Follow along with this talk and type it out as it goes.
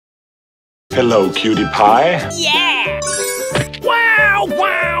Hello, cutie pie. Yeah! Wow,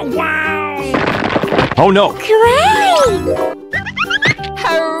 wow, wow! Oh no! Great!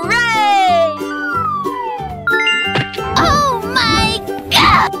 Hooray! Oh my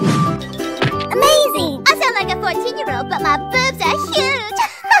God! Amazing! I sound like a 14-year-old, but my boobs are huge!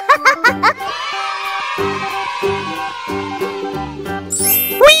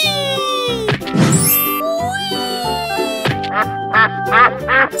 Whee!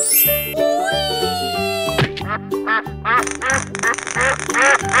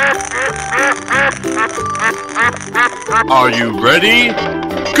 Are you ready?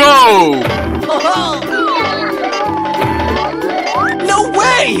 Go! No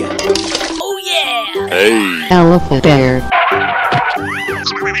way! Oh yeah! Hey! Elephant bear.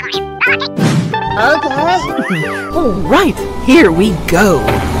 Okay. All right, here we go.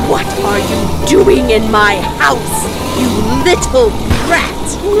 What are you doing in my house, you little brat?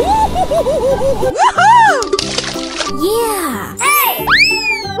 Yeah! Hey!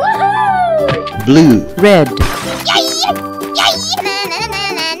 Woohoo! Blue. Red.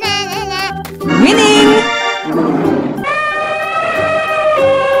 Winning!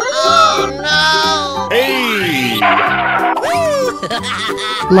 Oh no! Hey!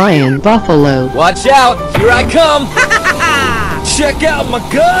 Lion. Buffalo. Watch out! Here I come! Check out my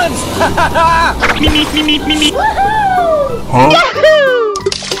guns! Huh? Yahoo!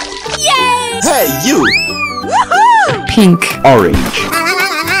 Yay! Hey, you! Woohoo! Pink. Orange.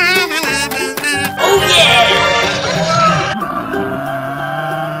 Oh yeah!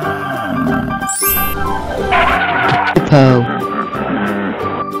 Hippo.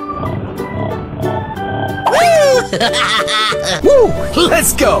 Woo!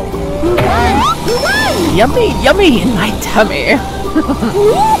 Let's go! Who won? Who won? Yummy, yummy in my tummy.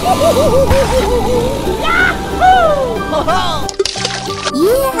 Yeah!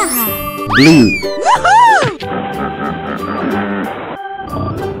 Blue. Woohoo!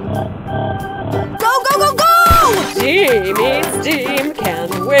 Go, go, go, go! Steamy steam,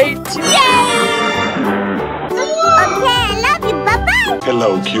 can't wait to... Yay! Okay, I love you, bye-bye! Hello,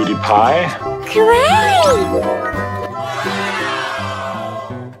 cutie pie. Great!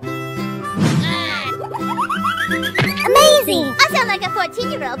 Amazing! I sound like a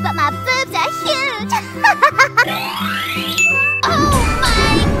 14-year-old, but my boobs are huge! Oh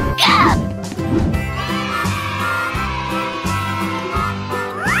my God!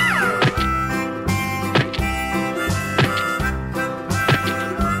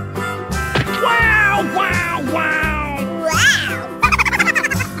 Wow, wow, wow! Wow!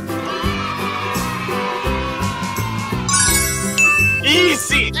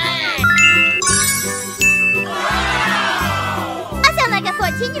 Easy! I sound like a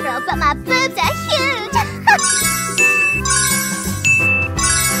 14-year-old, but my boobs are huge!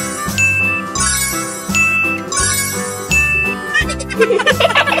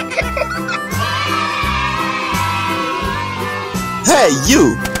 Hey,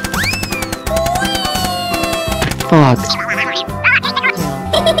 you! Fox.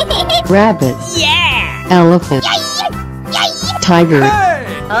 Rabbit. Yeah! Elephant. Tiger.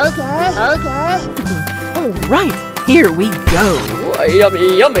 Okay, okay. All right, here we go.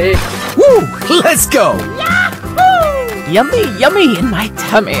 Yummy, yummy. Woo! Let's go! Yahoo! Yummy, yummy in my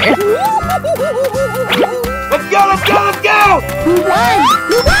tummy. Let's go, let's go, let's go! Who won?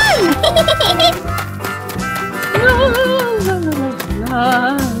 Who won? Help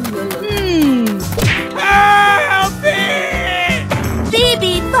me!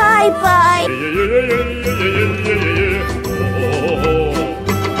 Baby, bye-bye!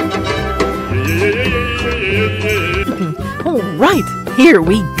 All right, here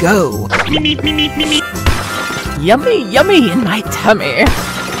we go. Yummy, yummy in my tummy.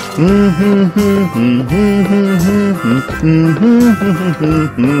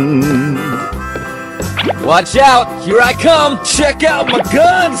 Watch out, here I come. Check out my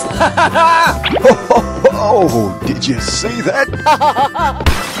guns. Oh, did you see that?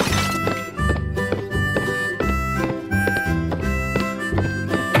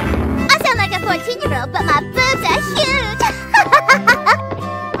 I sound like a 14-year-old, but my boobs are huge!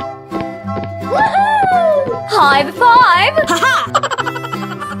 Woohoo! High five!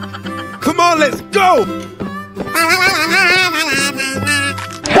 Come on, let's go!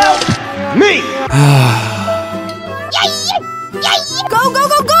 Help me! Go, go,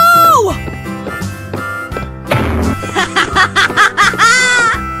 go, go!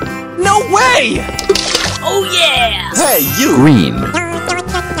 No way! Oh yeah! Hey, you! Green.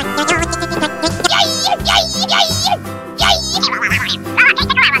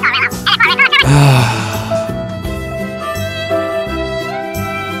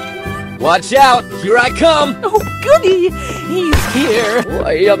 Watch out! Here I come! Oh, goody! He's here! Oh,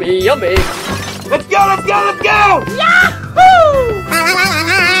 yummy, yummy. Let's go, let's go, let's go!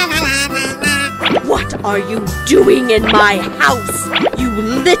 What are you doing in my house, you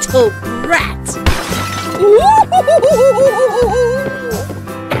little brat?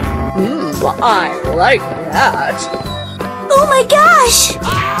 I like that. Oh my gosh!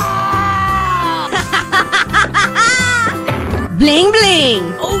 Bling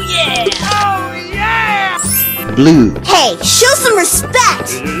bling! Oh yeah! Blue. Hey, show some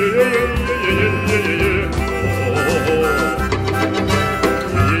respect!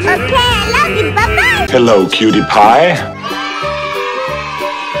 Okay, I love you, bye-bye! Hello, cutie pie.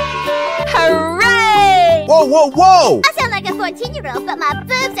 Hooray! Whoa, whoa, whoa! I sound like a 14-year-old, but my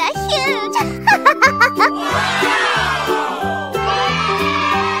boobs are huge!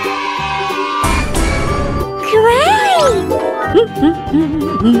 Great!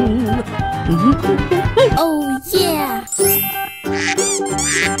 Oh, yeah!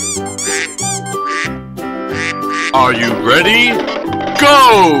 Are you ready?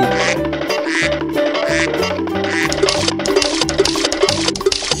 Go!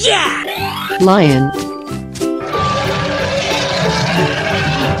 Lion.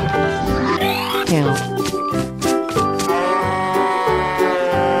 Cow.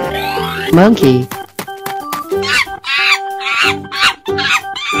 Monkey.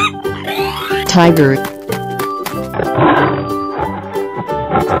 Tiger.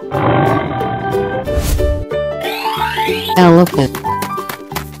 Elephant.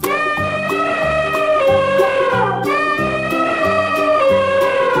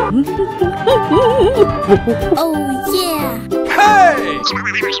 Oh, yeah! Hey!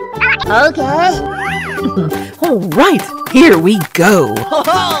 Okay. All right, here we go.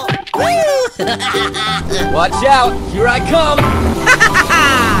 Watch out! Here I come!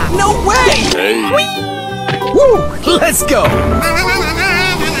 No way! Hey! Woo! Let's go!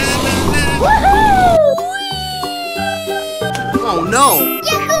 Oh no!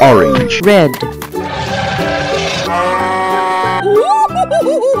 Orange. Red.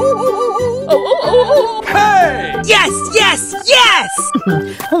 Hey! Yes, yes, yes!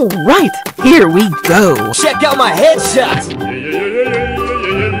 All right, here we go. Check out my headshot!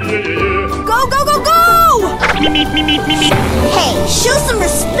 Go, go, go, go! Hey, show some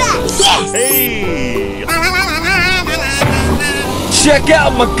respect! Yes! Hey! Check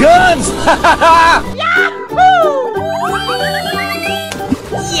out my guns!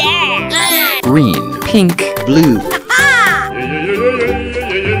 Green. Pink. Blue.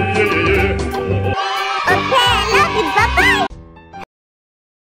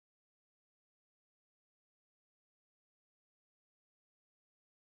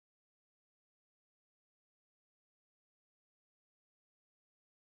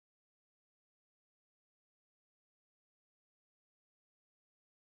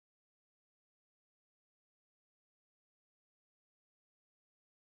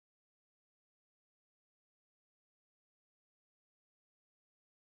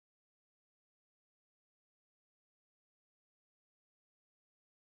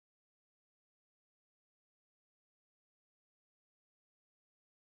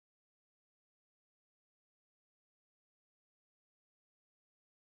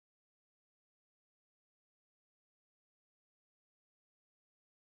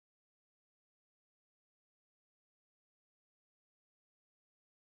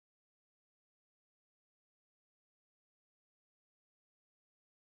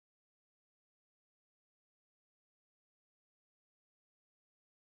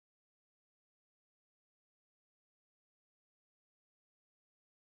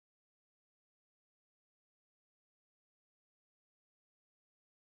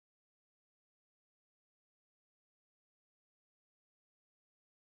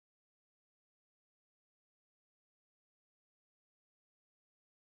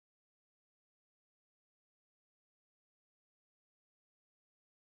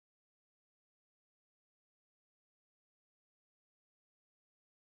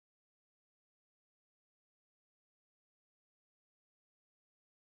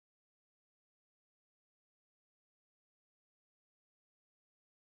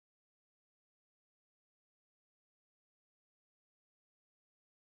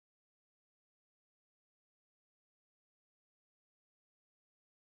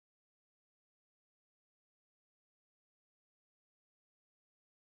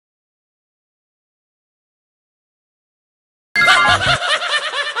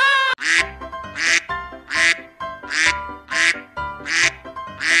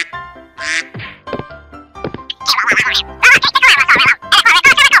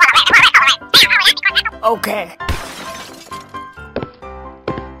 Okay.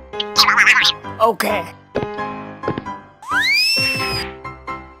 Okay.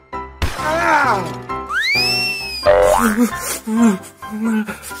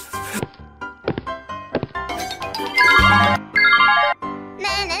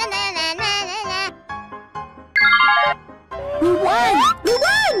 We won! We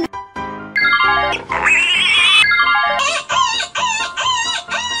won!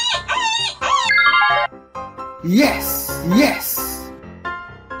 Yes! Yes!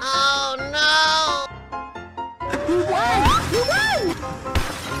 Oh no! We won! We won!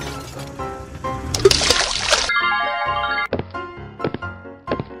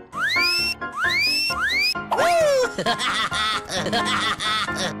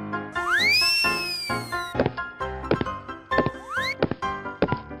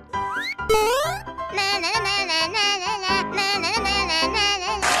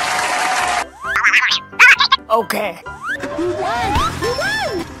 Okay. We won! We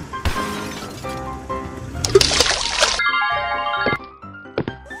won!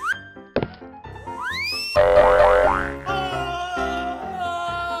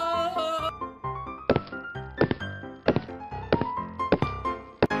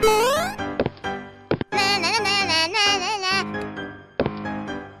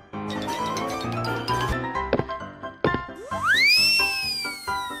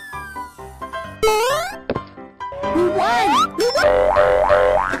 We won!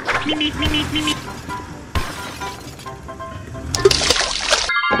 We won!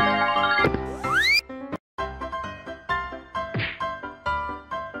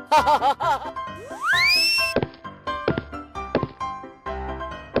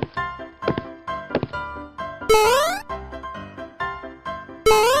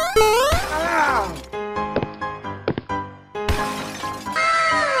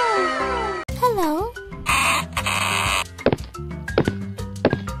 Hello.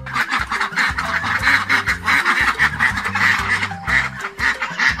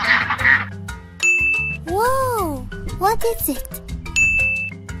 Whoa! What is it?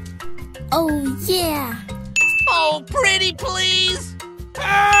 Oh yeah! Oh, pretty please!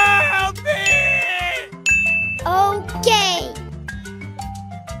 Help me! Okay.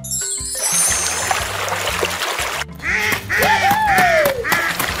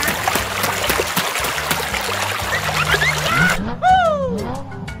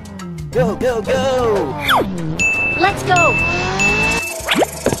 Go, go, go! Let's go!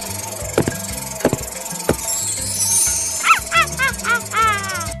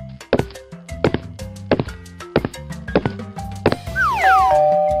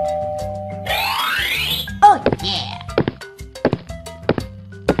 Oh yeah!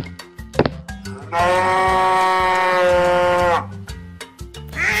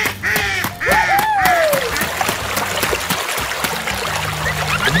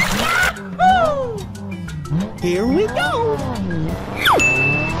 Here we go!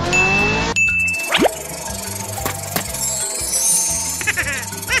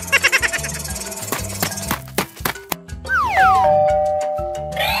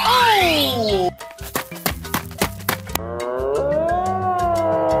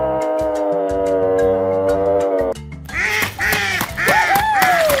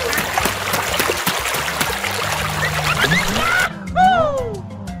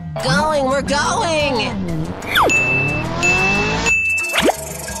 Going, we're going!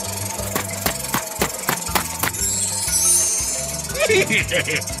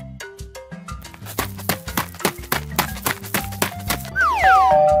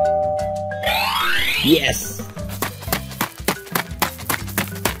 Yes!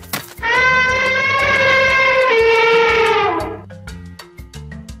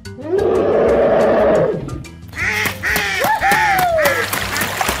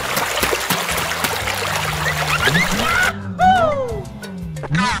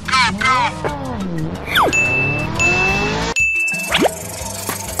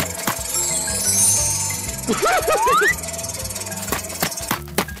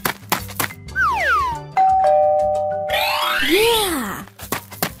 Yeah!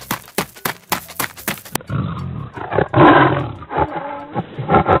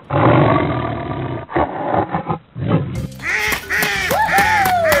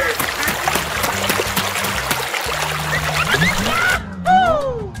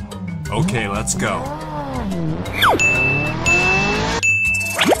 Okay, let's go.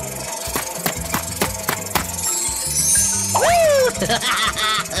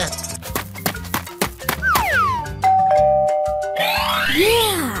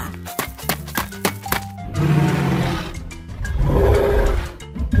 Yeah!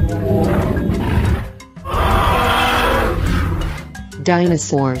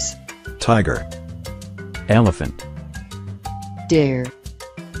 Dinosaurs. Tiger. Elephant. Deer.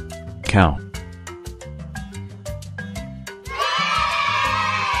 Cow.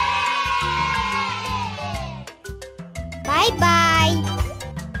 Bye-bye.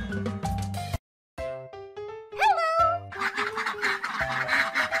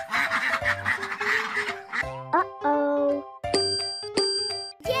 Uh-oh.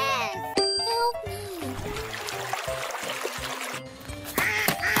 Yes! Help me!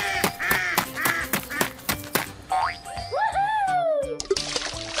 Woohoo!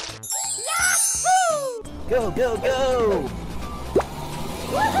 Yahoo! Go, go, go!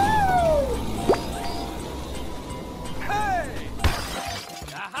 Woohoo! Hey!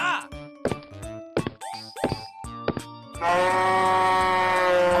 Aha!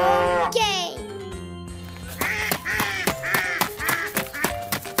 Okay.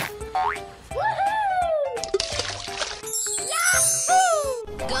 Woohoo! Yahoo!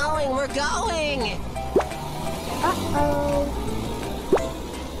 Going, we're going! Uh-oh.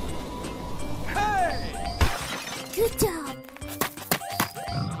 Hey! Good job.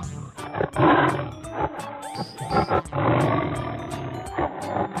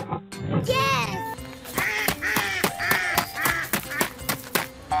 Yes!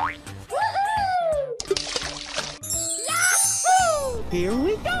 Woohoo! Yahoo! Here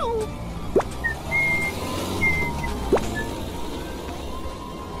we go!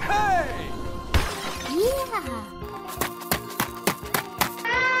 Hey! Yeah!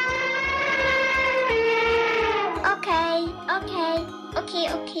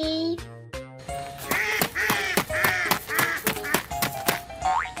 Okay.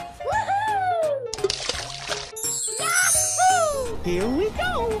 Woohoo! Yahoo! Here we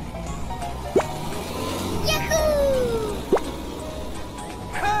go! Yahoo!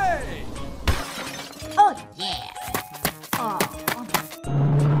 Hey! Oh yeah! Oh.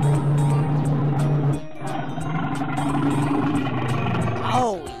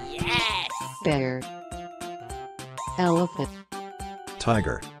 Oh, yes! Bear. Elephant.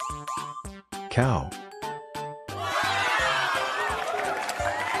 Tiger. Cow.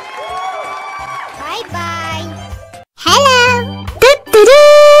 Bye-bye. Hello.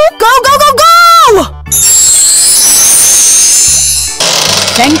 Go, go, go, go!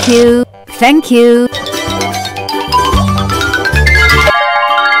 Thank you. Thank you.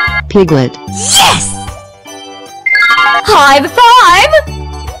 Piglet. Yes! High five!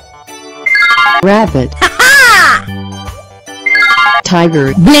 Rabbit. Ha!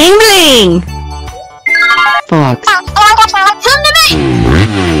 Tiger. Bling, bling! Fox.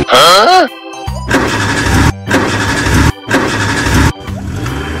 Woohoo!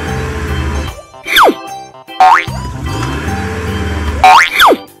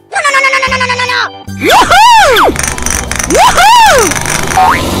 Woohoo!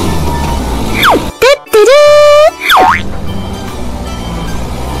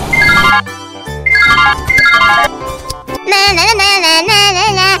 Na na na na na na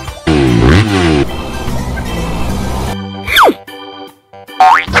na.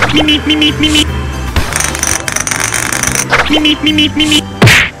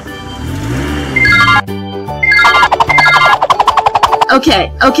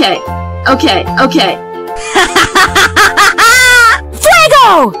 Okay.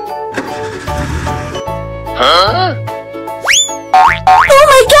 Fuego! Huh? Oh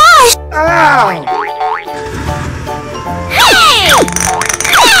my gosh! Hey!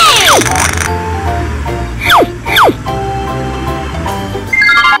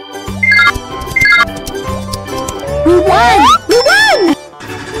 We won!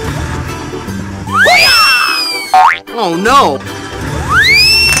 Oh no!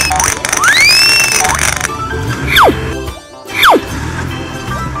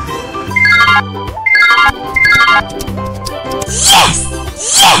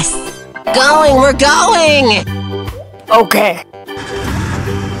 Yes! Going, we're going! Okay.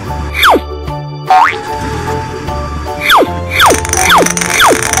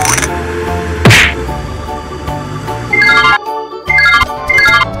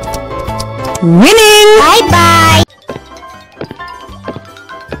 Winning! Bye-bye.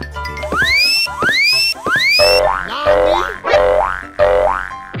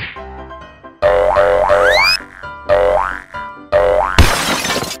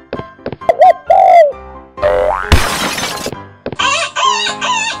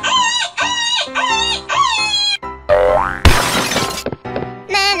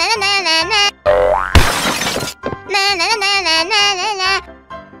 Na na na na na. Na na na na na na na.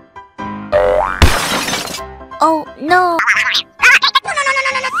 Oh no.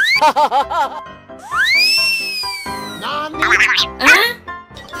 Nani?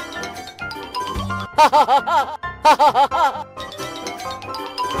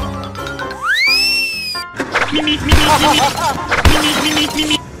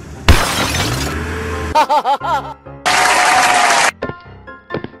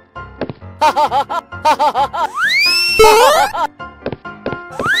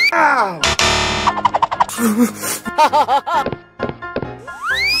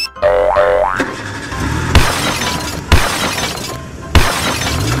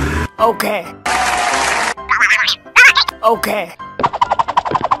 Okay. Okay.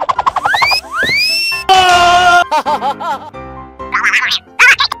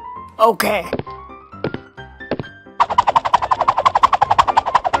 Okay.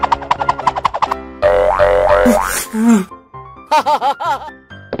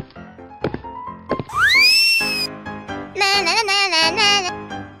 Na na na na na na.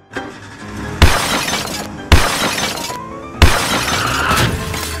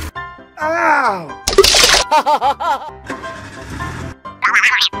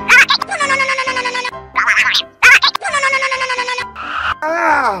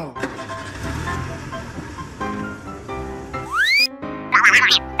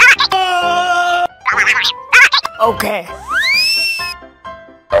 Okay.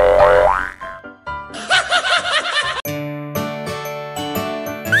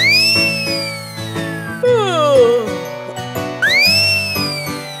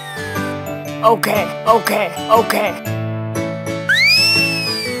 Okay, okay, okay.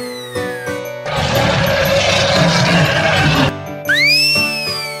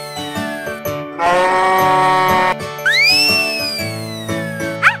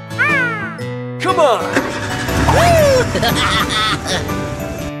 Come on!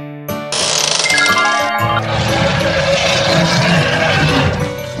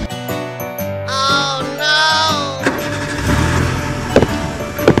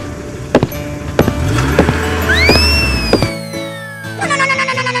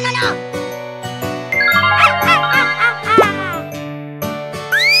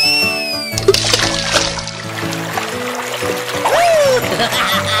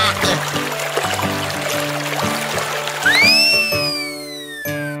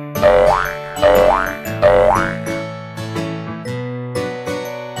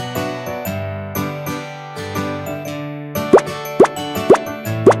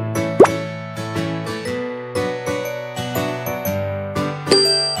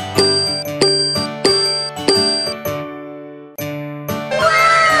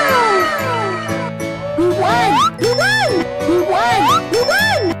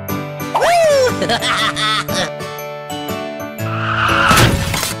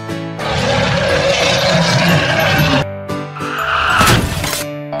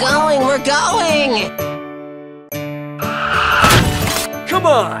 Going, we're going! Come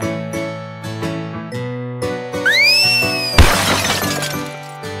on!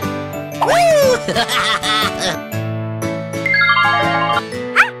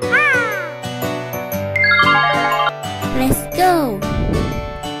 Let's go.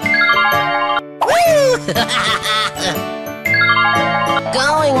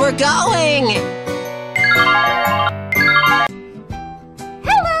 Going, we're going!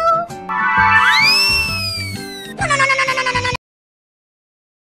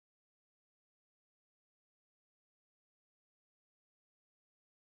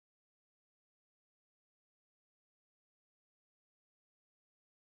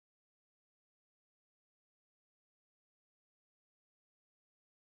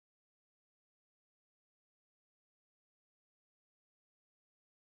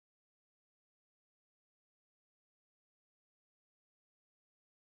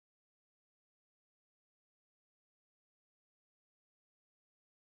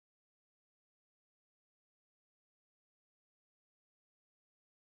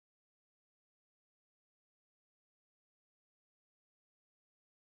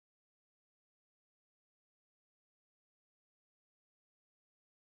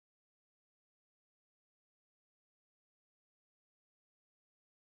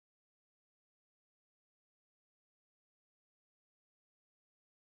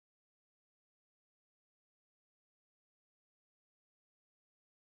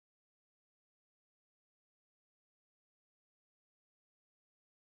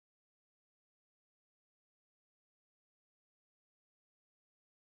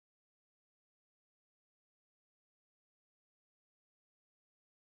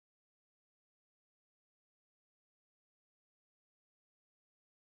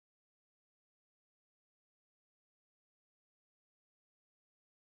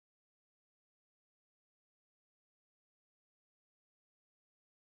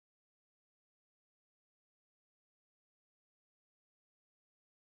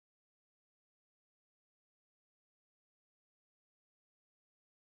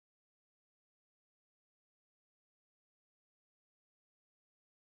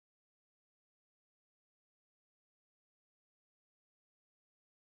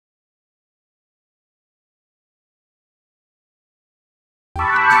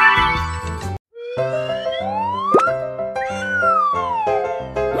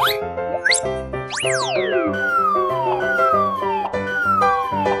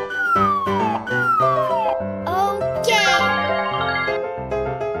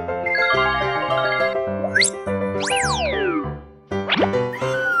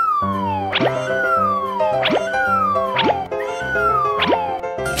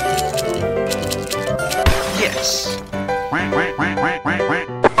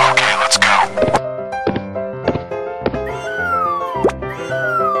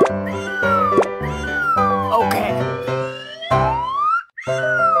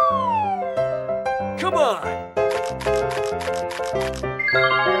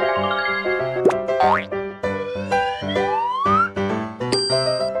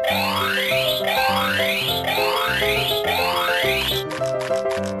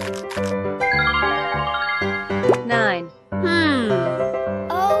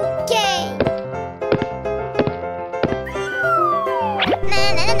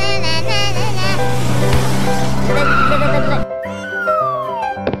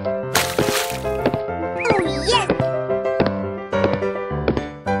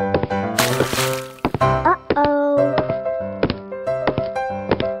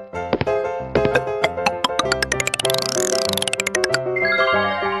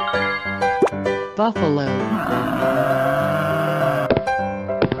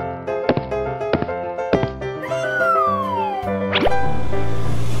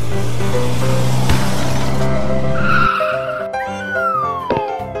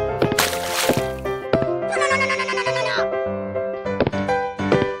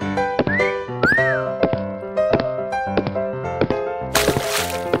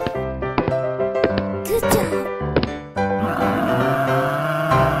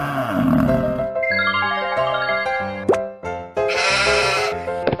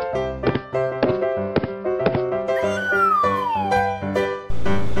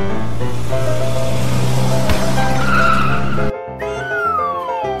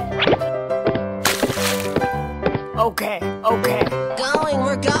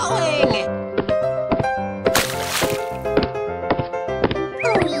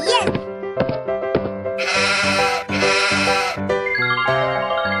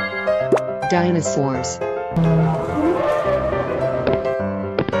 Dinosaurs.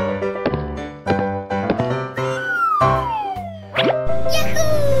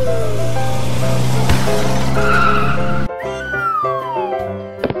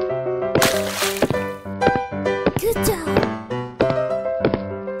 Good job.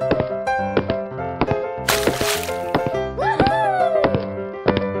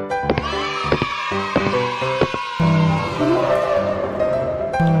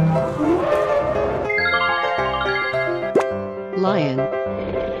 Lion.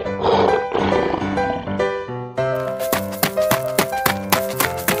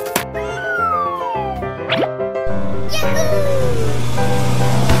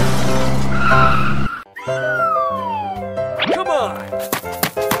 Come on!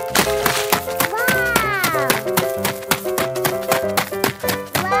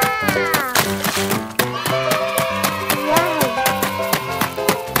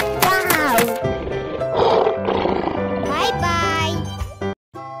 Bye-bye.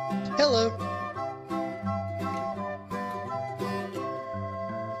 Hello.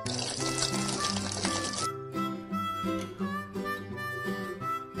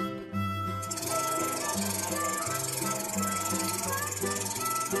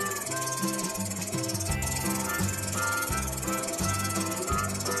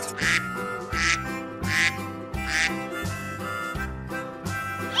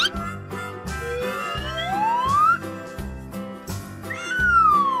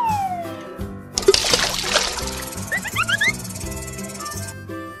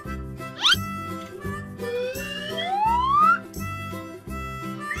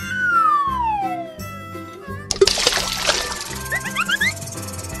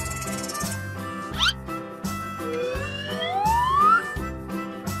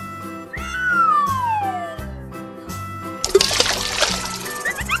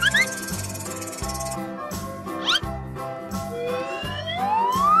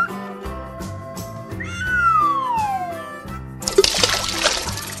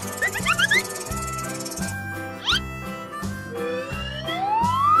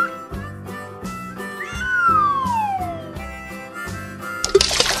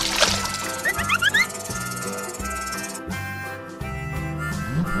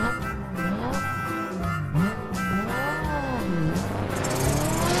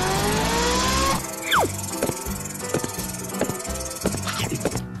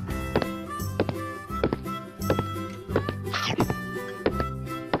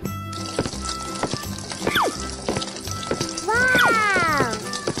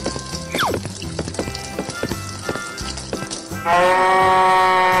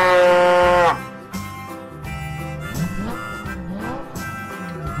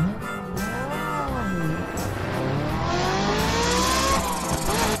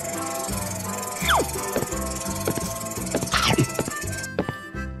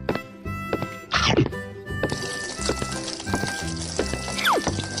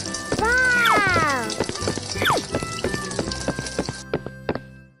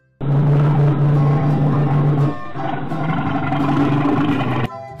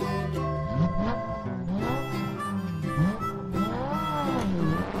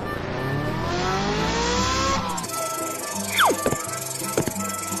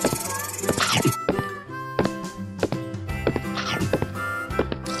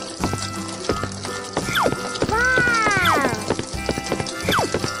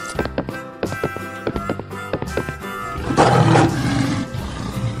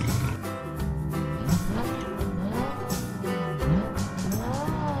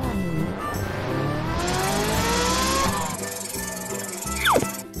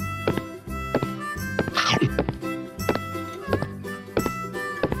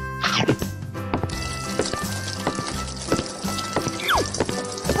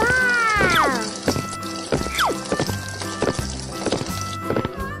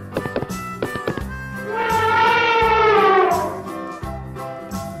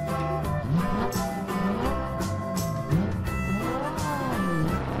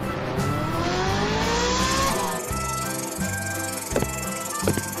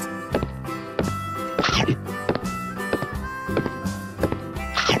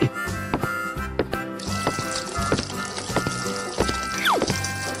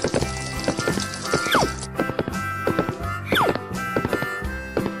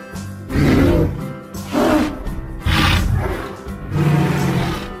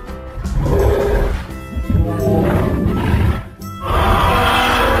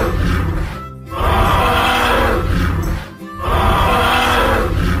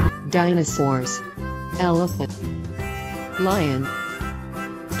 Dinosaurs. Elephant. Lion.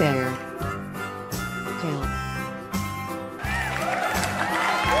 Bear.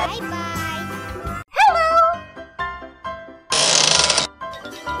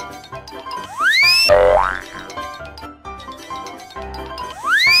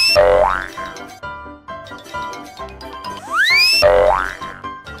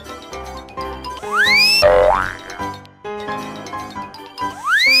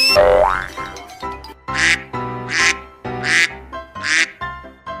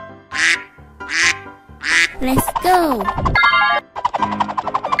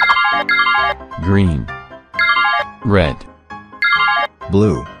 green, red,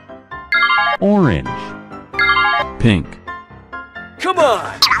 blue, orange, pink, Come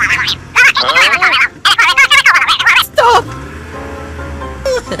on! Stop!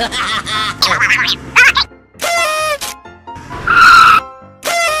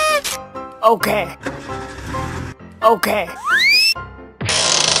 Okay. Okay.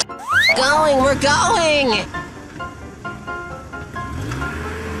 We're going!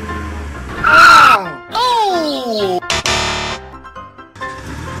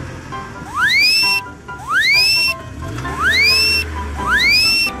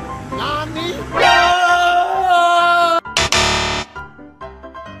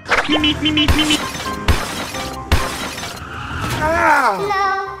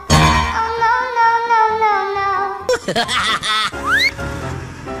 No. Oh, no, no, no, no, no.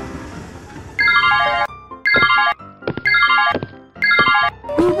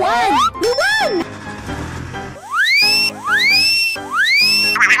 We won! We won!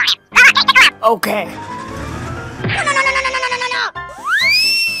 Okay. No, no, no, no, no, no, no, no, no!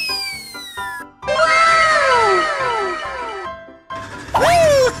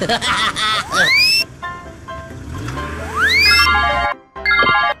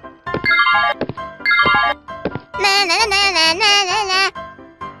 Na, na, na, na, na, na, na.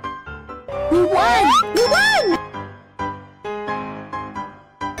 We won! We won!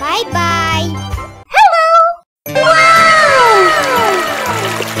 Bye-bye! Hello!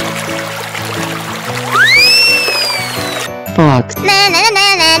 Fox, Na, na, na,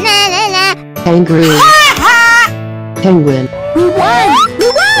 na, na, na, na. kangaroo, penguin, We won! We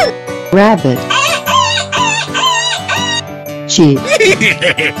won! rabbit, sheep,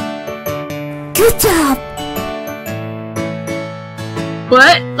 Good job!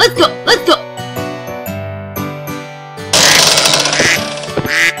 What? Let's go! Let's go!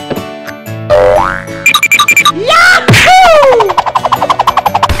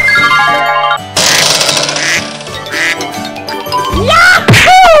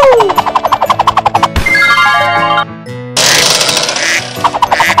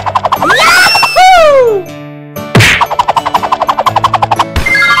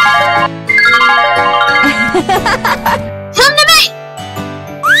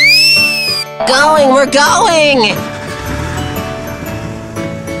 We're going!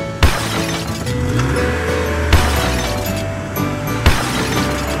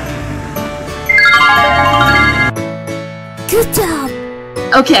 Good job!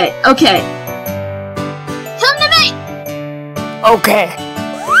 Okay, okay. Come to me! Okay.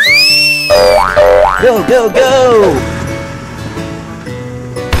 Go, go, go!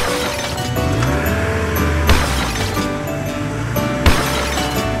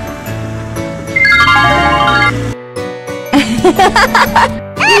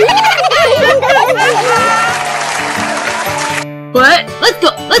 What? Let's go!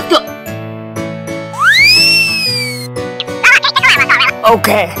 Let's go!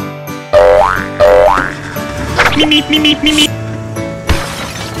 Okay.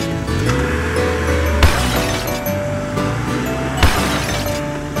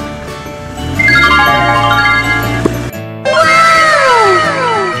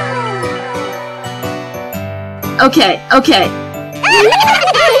 Okay, okay.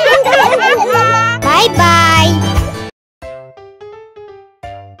 Bye-bye!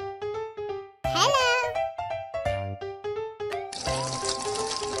 Hello!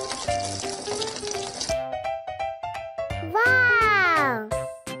 Wow!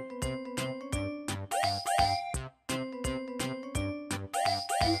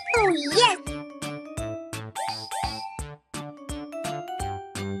 Oh, yes!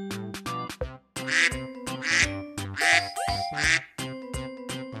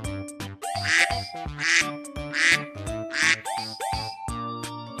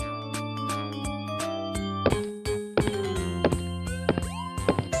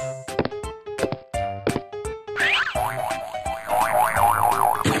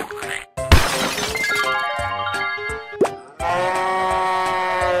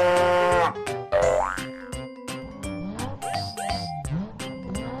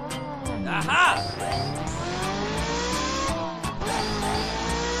 Aha!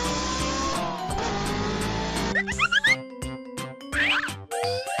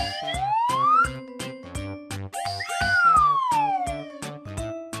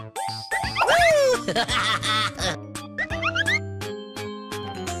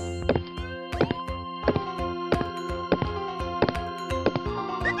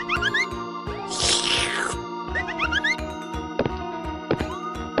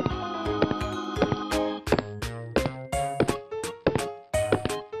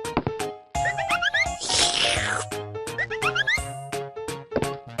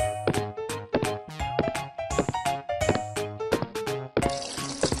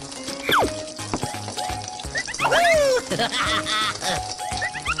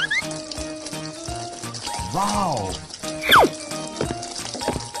 Wow!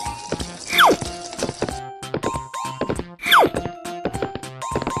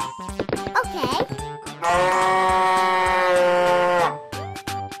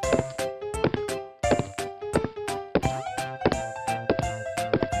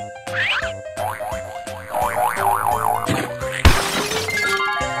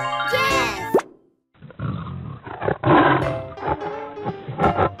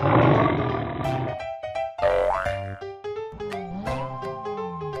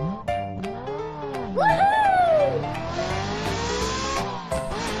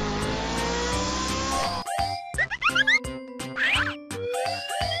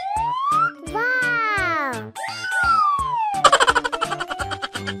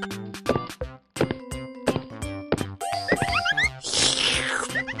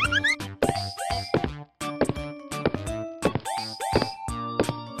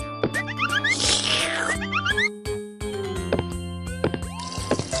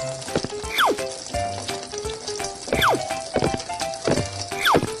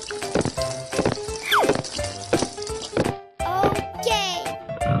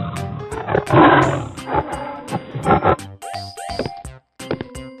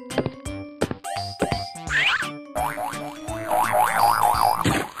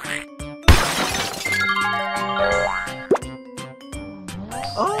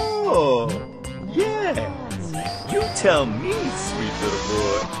 Oh, yes. You tell me, sweet little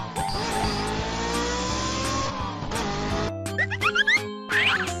boy.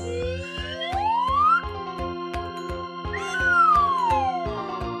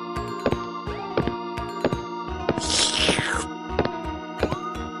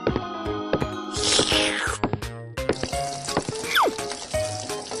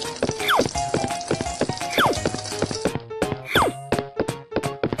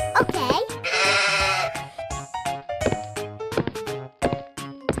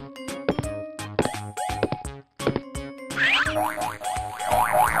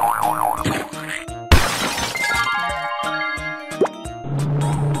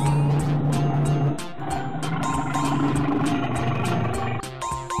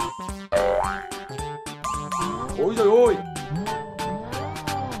 Ôi trời ơi!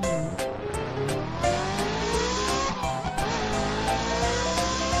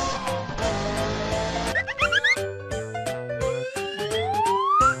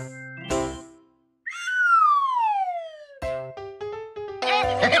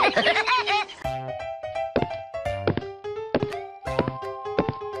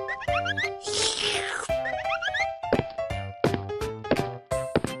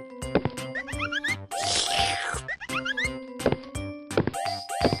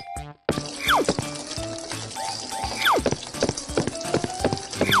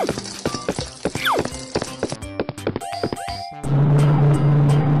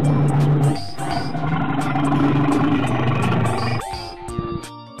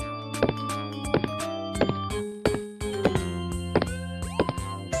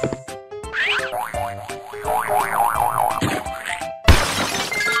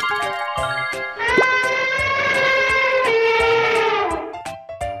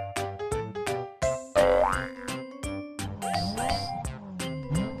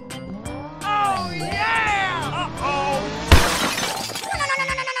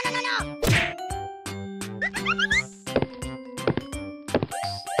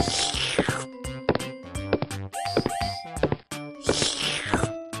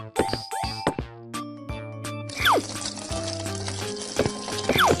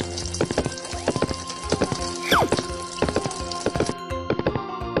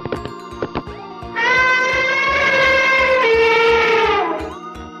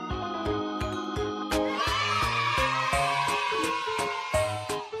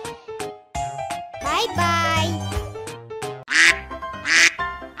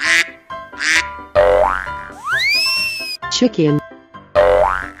 Chicken,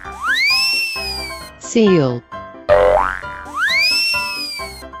 seal,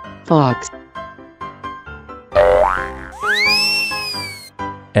 fox,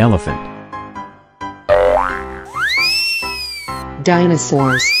 Elephant.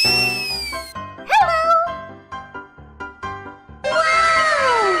 dinosaurs,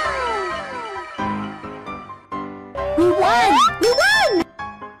 We won! We won!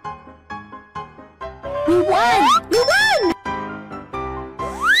 We won! We won!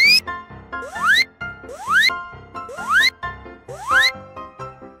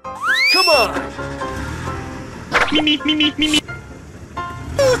 Come on! Me.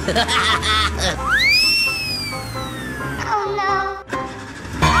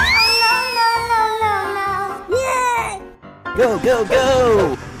 Go, go,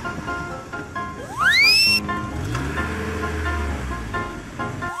 go!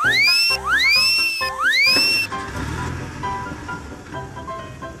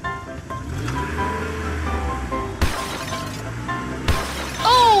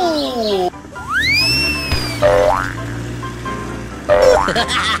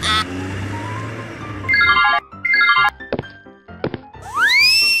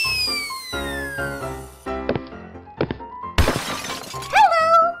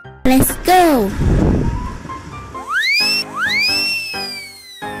 Let's go!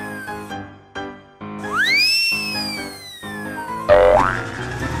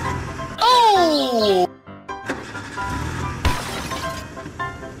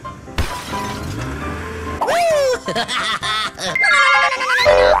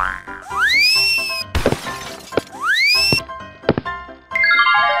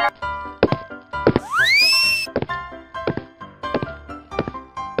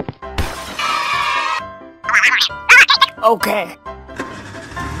 Okay.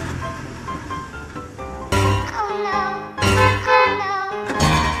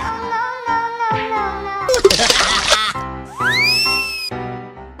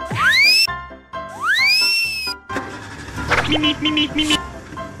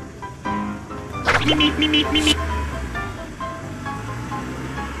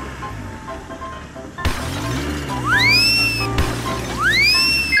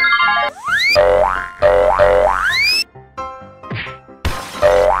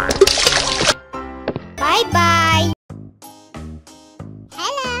 Bye-bye.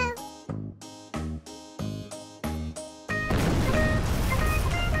 Hello.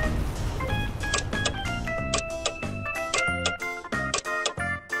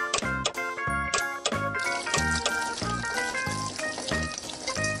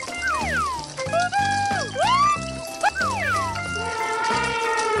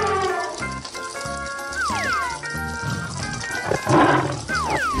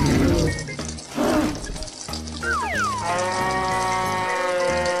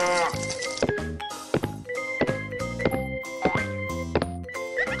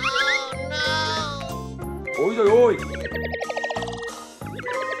 Ôi trời ơi.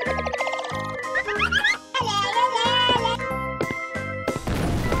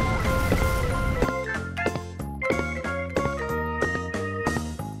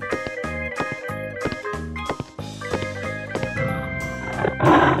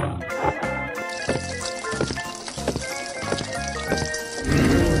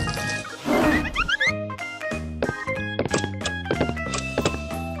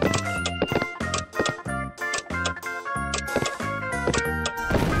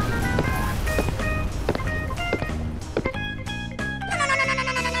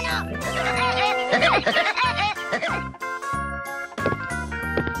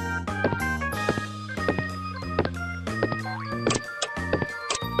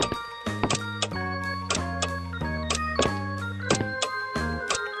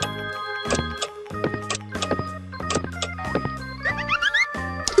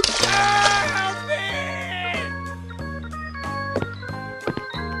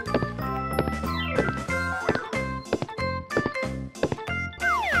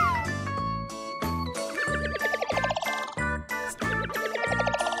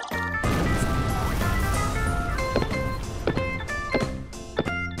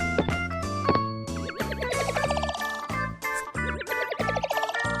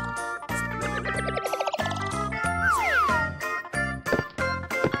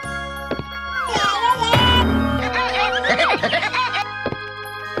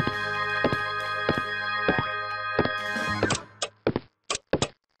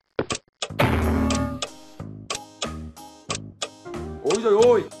 Ôi trời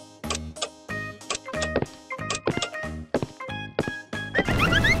ơi.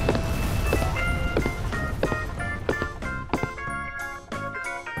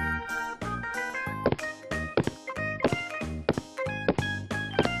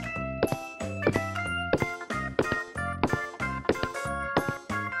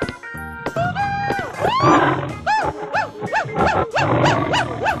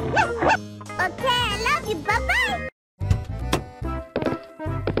 Okay, I love you. Bye-bye.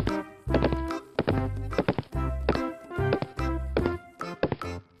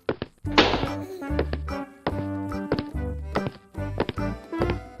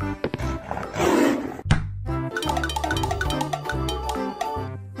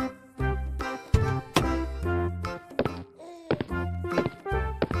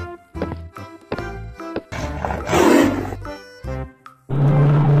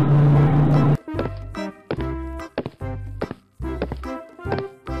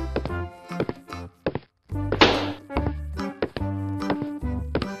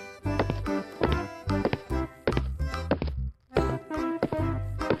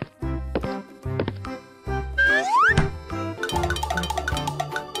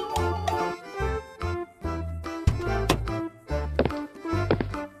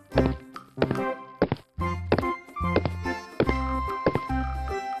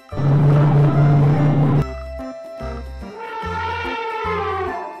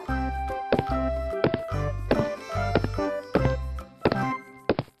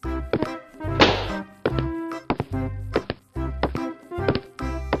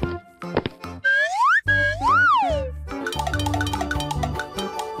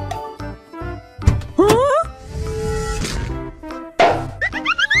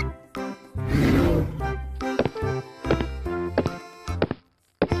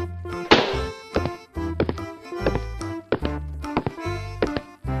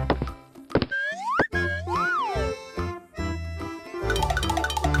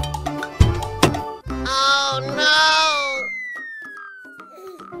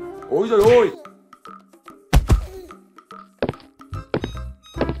 Ôi giời ơi!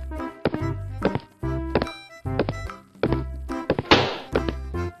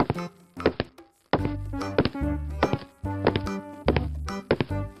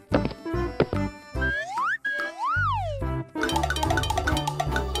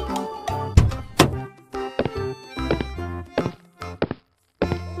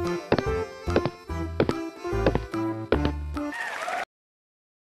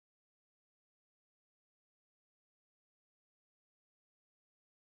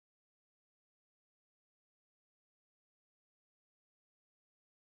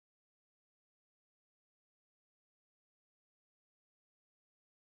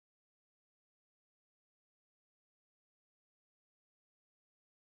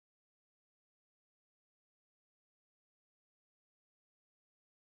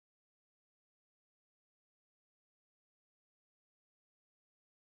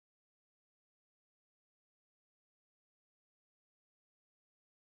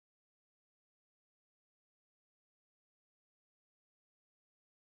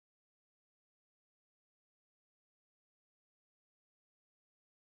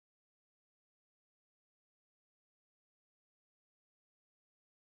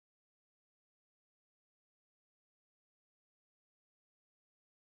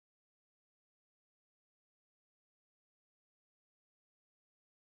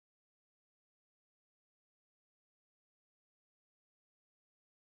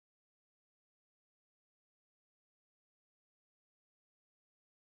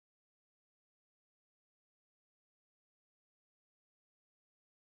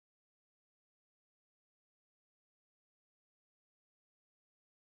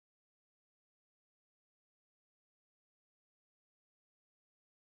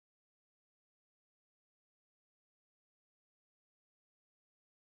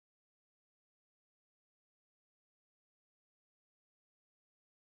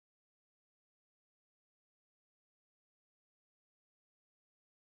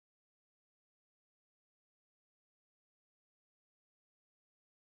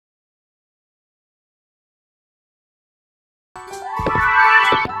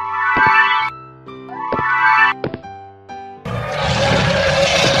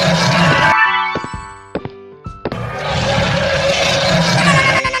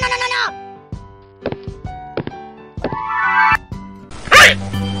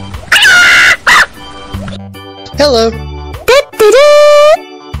 Hello.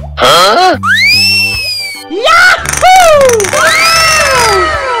 Huh? Yahoo!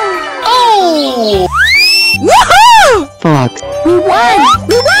 Oh! Woohoo! Fox, We won!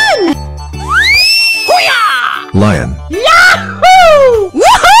 We won! Lion, Yahoo!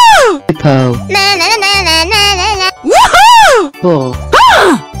 Woohoo! hippo, Na na na na na na na. Woohoo! bull,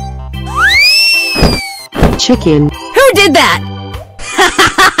 chicken, Who did that?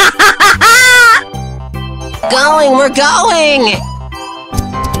 Going, we're going!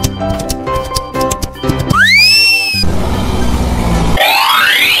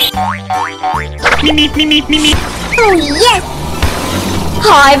 Oh yes!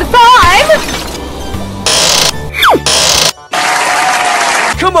 High five!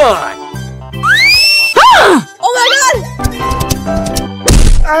 Come on! Oh my god!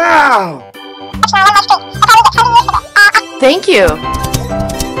 Ow! Thank you.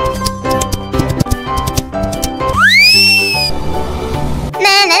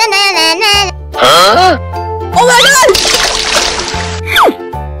 Na na na na na na. Huh? Oh my god!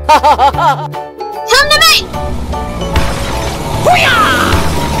 Come to me!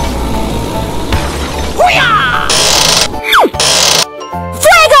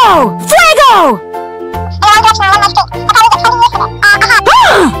 Fuego! Fuego!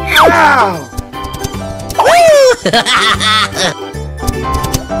 Ow!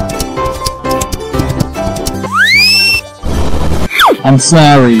 I'm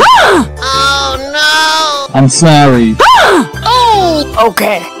sorry. Oh no! I'm sorry.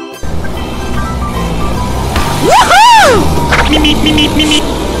 Okay. Woohoo!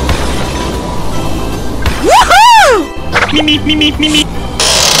 Woohoo!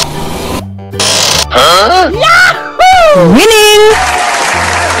 Yahoo! Winning!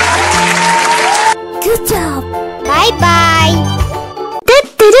 Good job. Bye bye.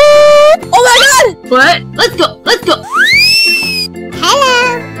 Oh my god! What? Let's go. Let's go. Hello.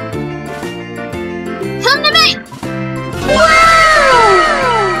 Come to me.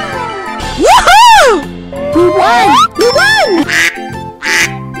 Woohoo! We won. We won.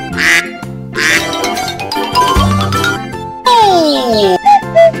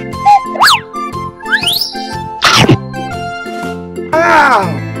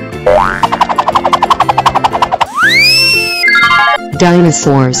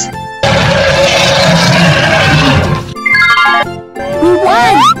 Dinosaurs. We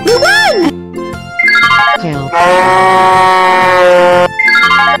won. We won. Cow.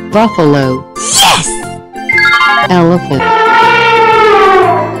 Buffalo. Yes! Elephant.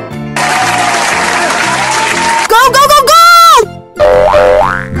 Go, go, go, go!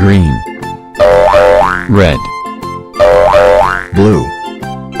 Green. Red. Blue.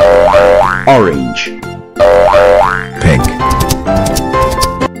 Orange. Pink.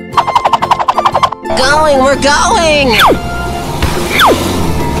 Going. We're going.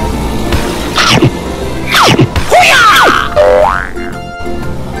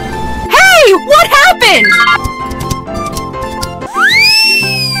 Hey, what happened?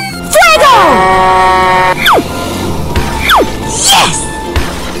 Fuego! Yes!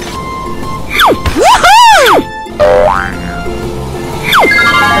 Woohoo!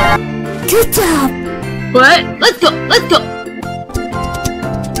 Good job. What? Let's go. Let's go.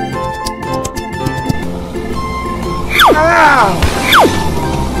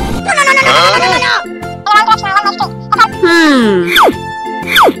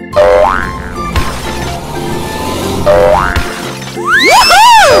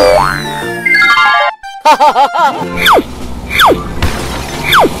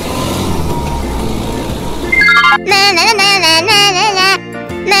 Na na na na na na na.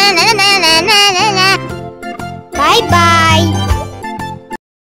 Na na na na na na na. Bye bye.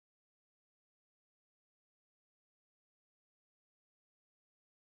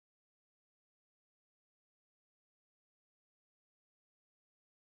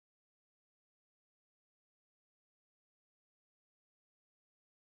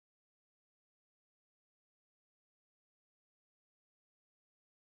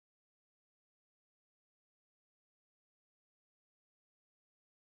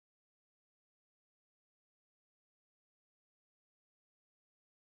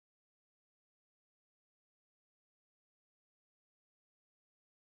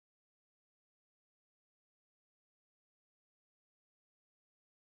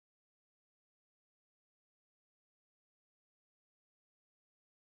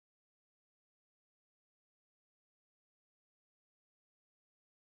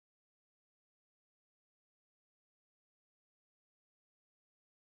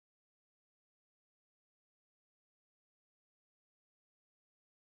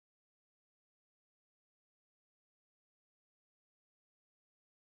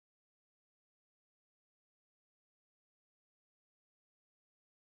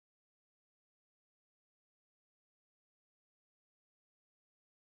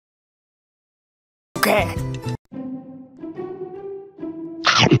 Okay.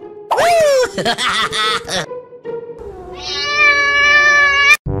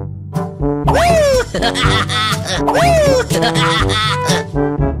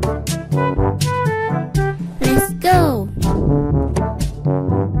 Let's go.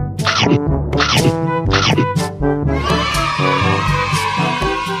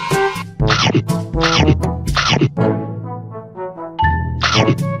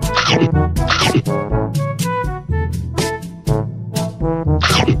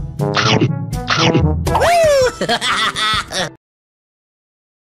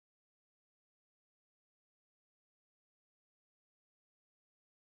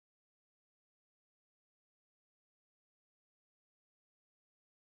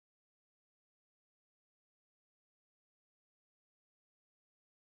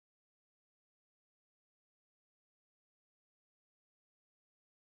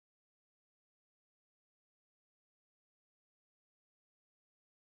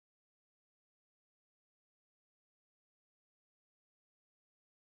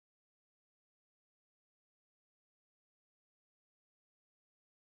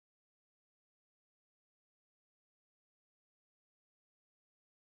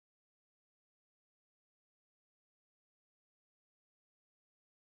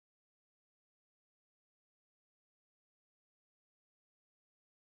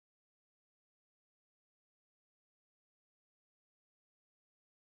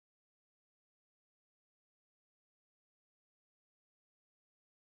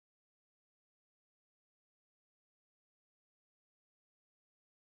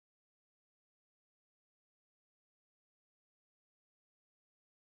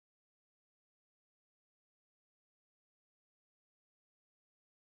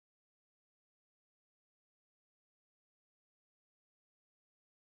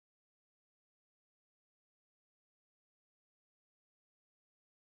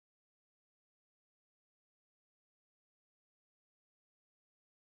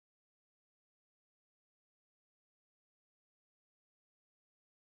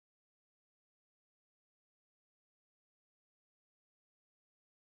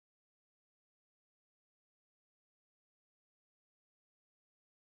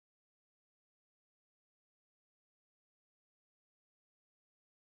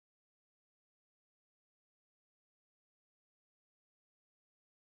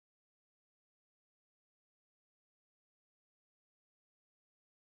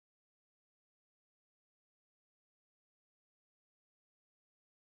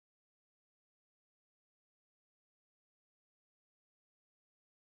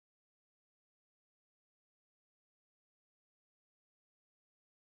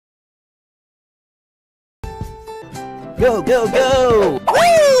 Go, go, go!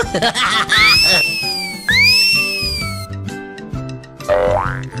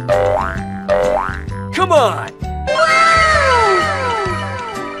 Come on!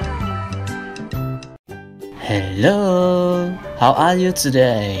 Hello, how are you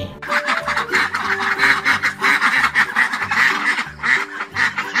today?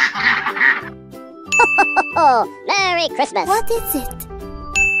 Oh, Merry Christmas. What is it?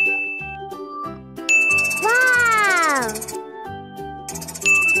 Wow!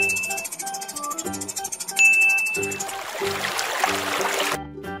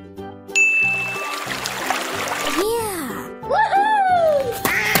 Yeah! Woohoo!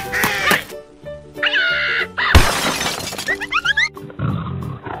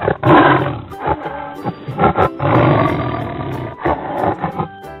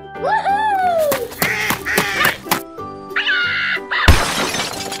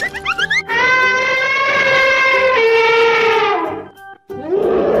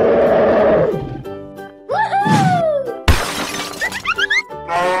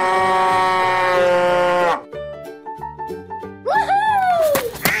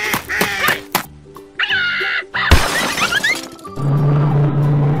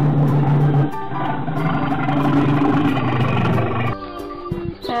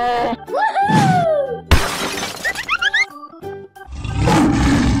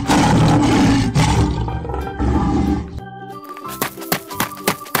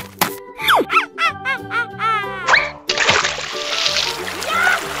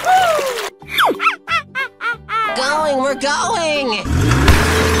 We're going!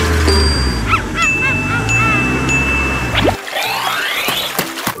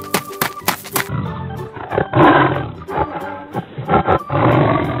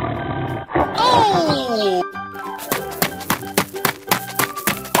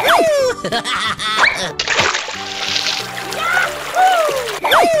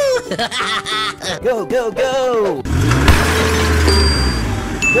 Go, go, go!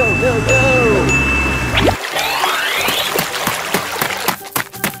 Go, go, go!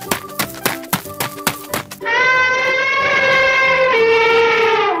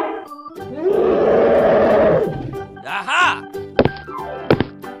 Aha!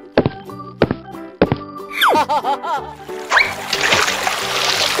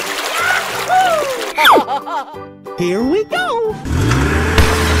 Here we go!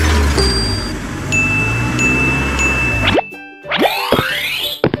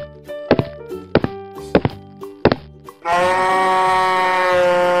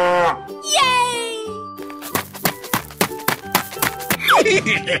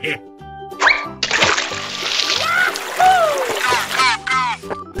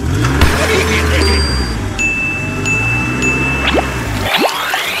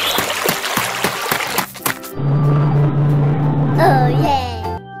 Oh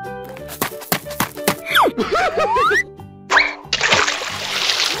yeah!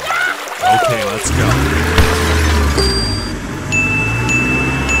 Okay, let's go.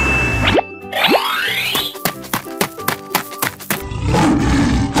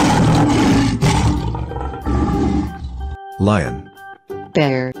 Lion,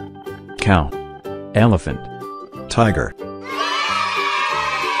 bear, cow, elephant, tiger,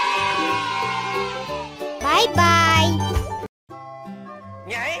 Bye bye!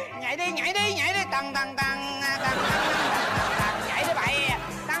 Nhảy đi, nhảy đi, nhảy đi. Tăng, tăng, tăng, tăng, tăng, tăng. Nhảy đi bậy.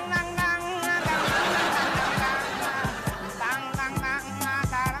 Tăng, tăng, tăng, tăng, tăng, tăng, tăng, tăng, tăng,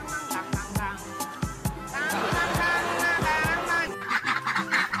 tăng, tăng, tăng.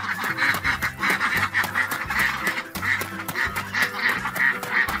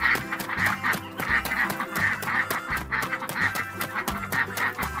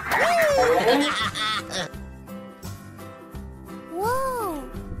 Whoa!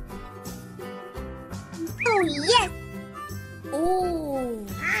 Oh yes! Oh!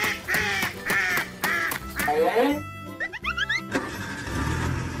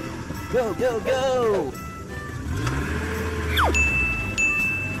 Go, go, go!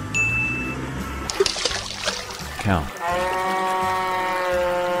 cow,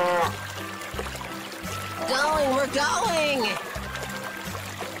 Going, we're going!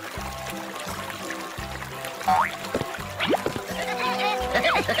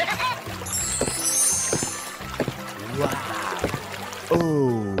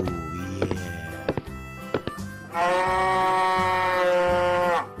 Oh,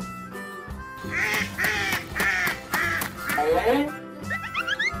 yeah.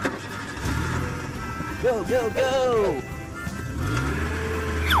 Go, go, go!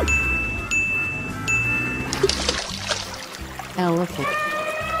 elephant,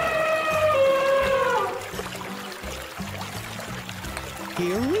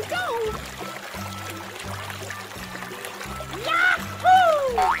 Here we go.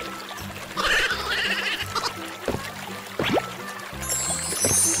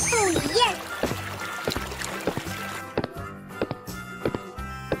 Oh, yes!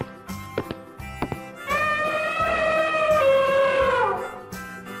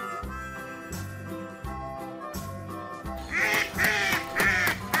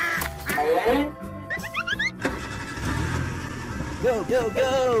 Go, go,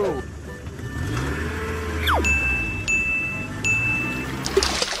 go!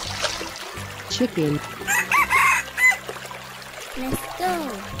 Chicken. Let's go.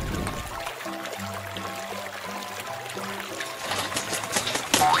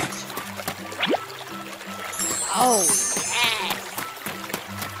 Oh, yes!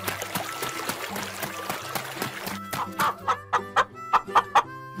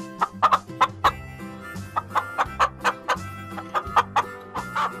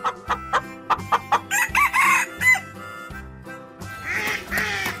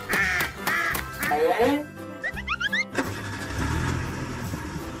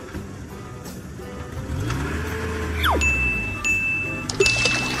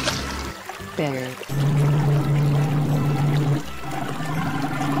 Bear.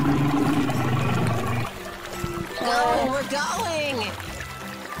 Go, we're going.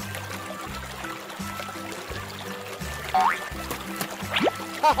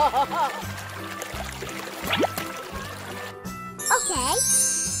 Okay.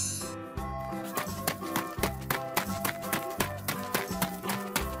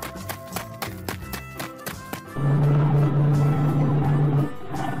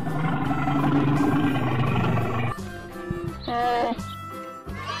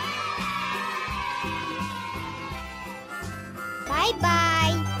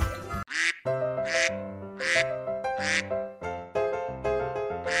 Bye-bye.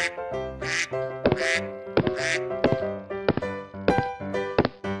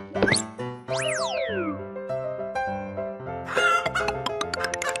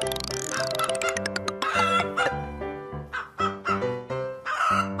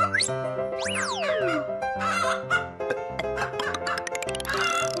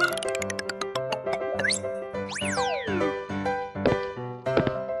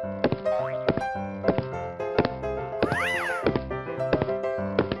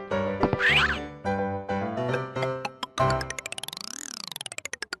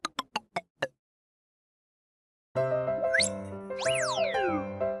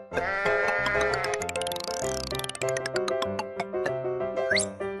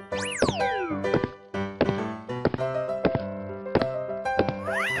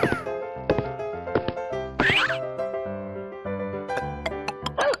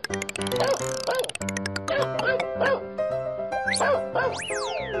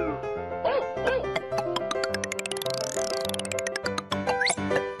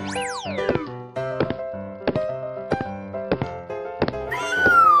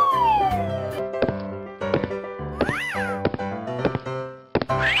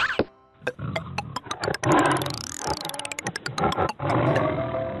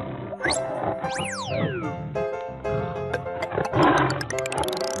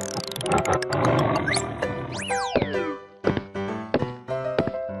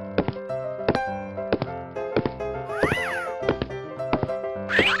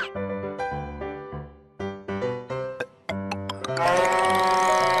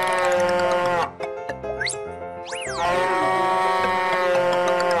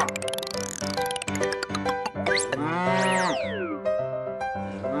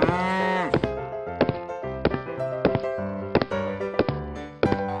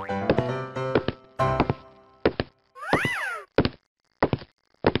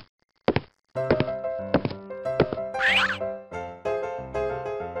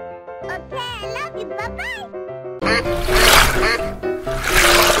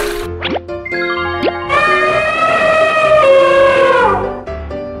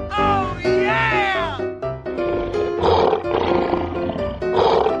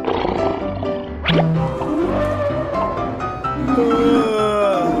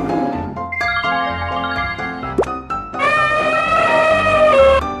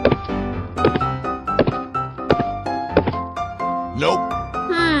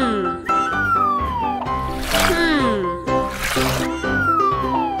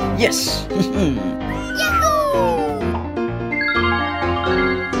 Yes!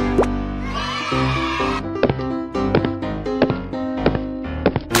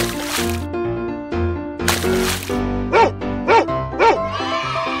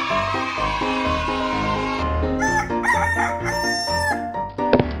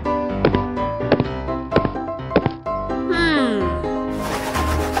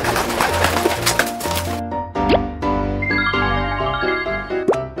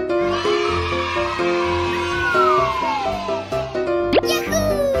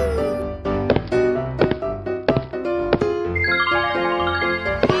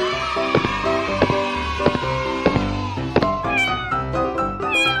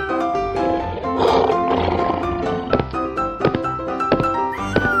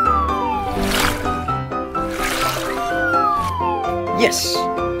 Yes.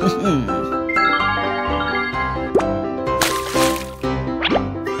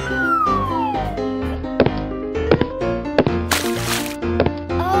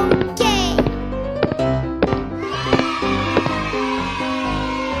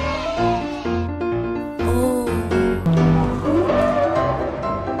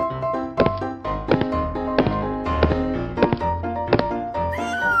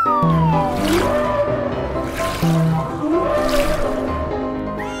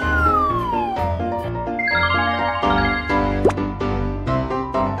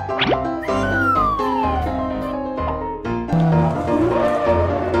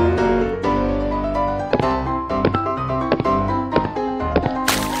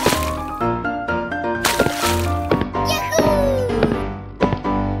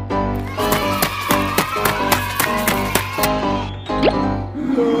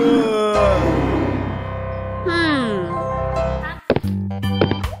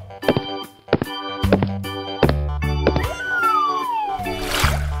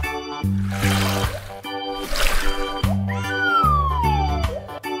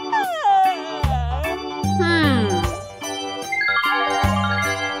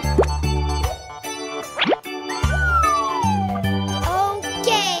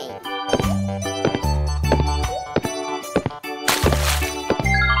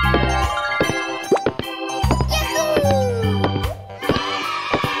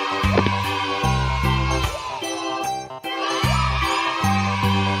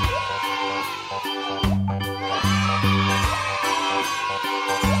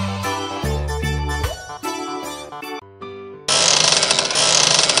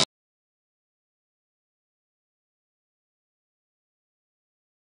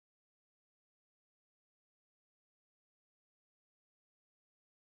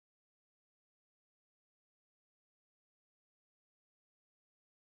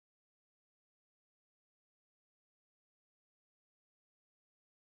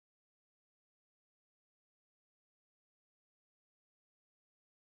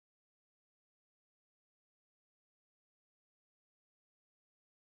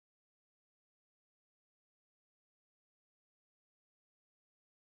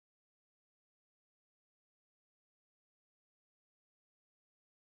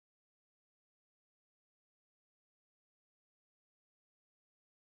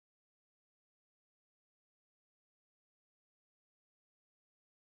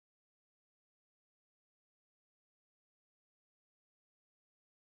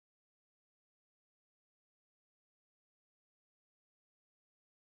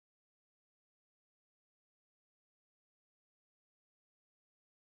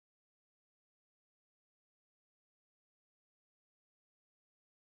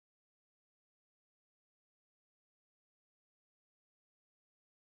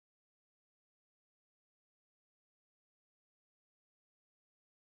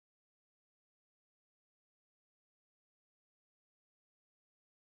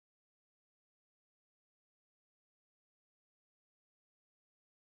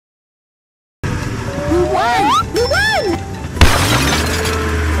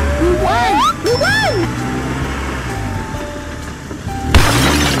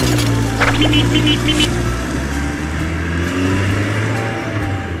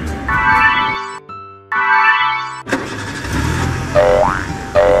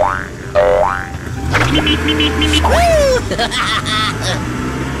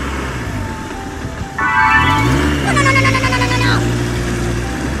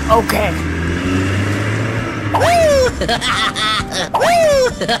 Okay.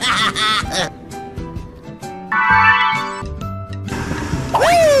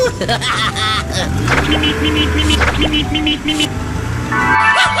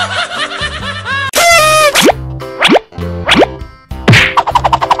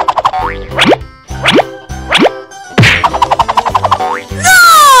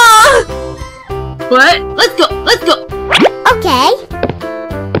 What? Let's go! Let's go! Okay.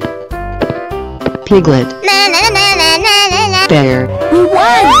 Piglet. Bear. We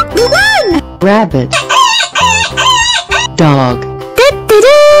won! We won! Rabbit. Dog.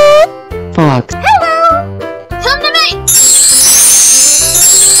 Fox. Hello! Come to me!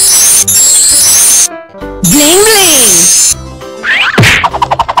 Bling bling!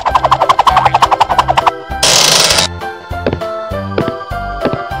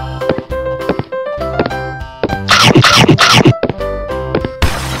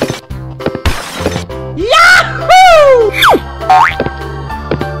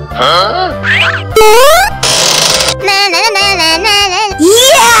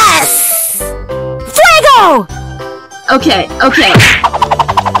 Okay.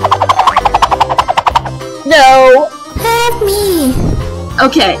 No. Help me.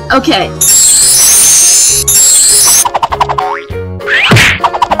 Okay.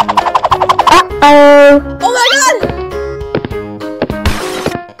 Uh-oh. Oh my god!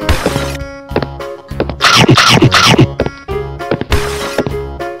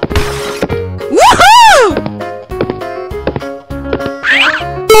 Woohoo!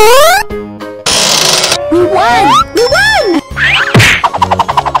 We won!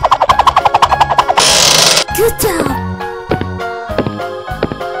 Good job!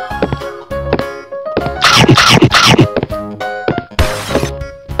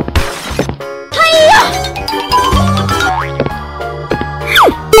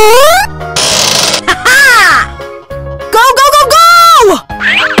 Go!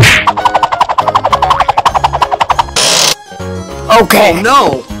 Okay. Oh no!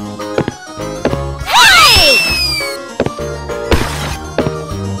 Hey!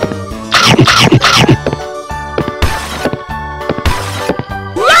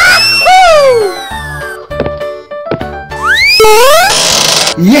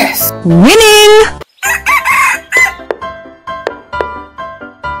 Yes! Winning!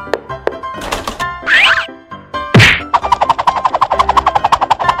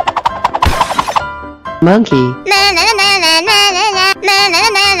 Monkey. Na na na na na na na na na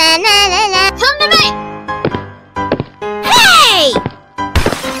na na na na na. Come to me! Hey!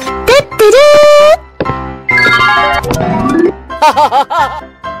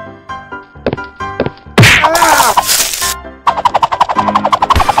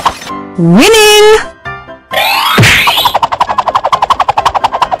 Winning!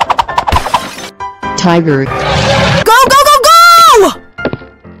 Tiger. Go!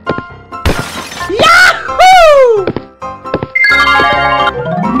 Yahoo!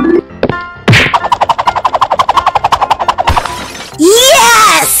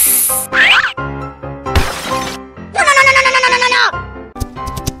 Yes! No.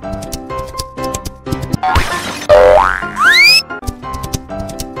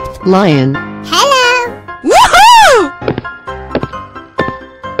 Lion. Hello. Woohoo!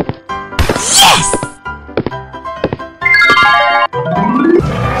 Yes!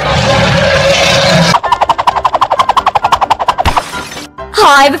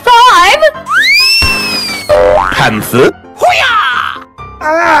 High five! Panther.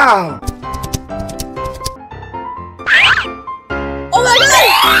 Ow! Oh my god!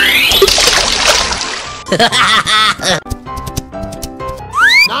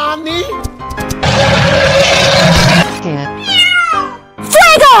 Nani? Cat.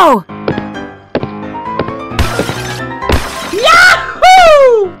 Fuego!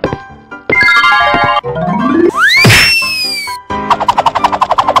 Yahoo!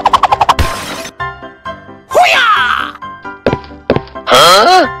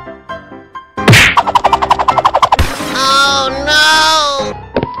 Huh? Oh no!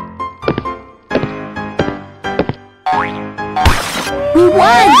 We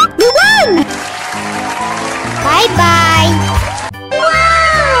won! Bye bye!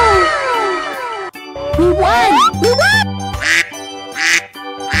 Wow! We won!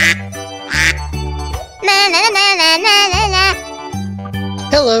 Na na na na na na na.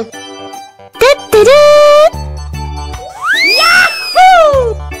 Hello.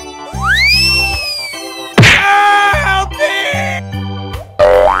 Yahoo! Help me!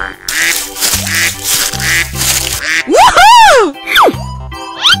 Woohoo!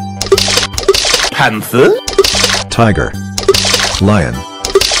 Panther. Tiger. Lion.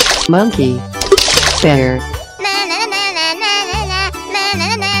 Monkey. Bear. Na na na na na na na na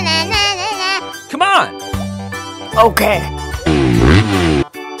na na na na na. Come on! Okay.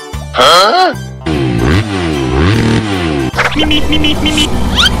 Huh? Me.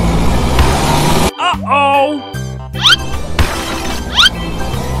 Uh-oh!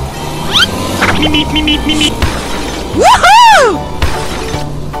 Me. Woohoo!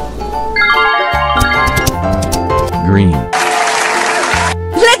 Green.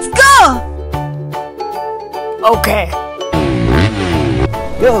 Let's go! Okay.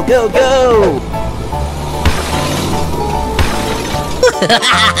 Go!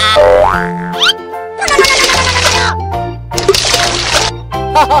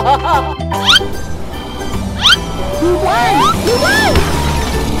 We won!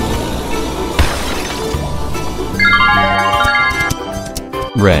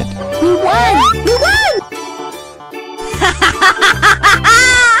 Red. We won!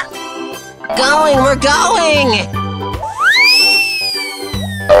 We're going!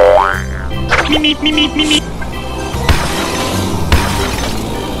 Me.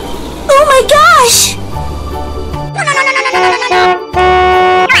 Oh my gosh!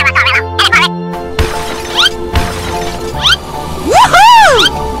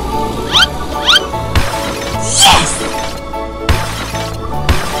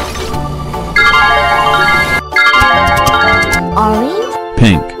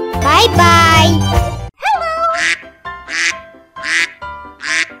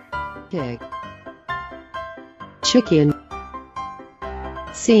 Pig. Chicken.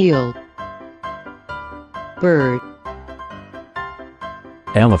 Seal. Bird.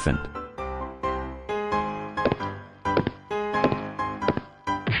 Elephant.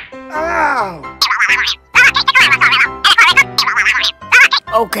 Ow!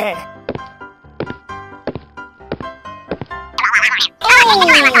 Okay.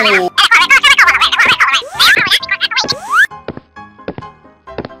 Oh!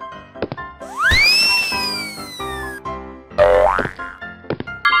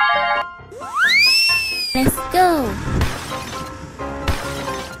 Let's go.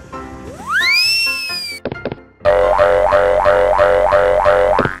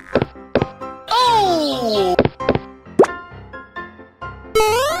 Oh!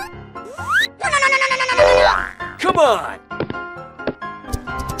 Come on!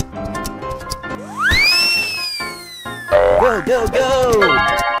 Go, go, go!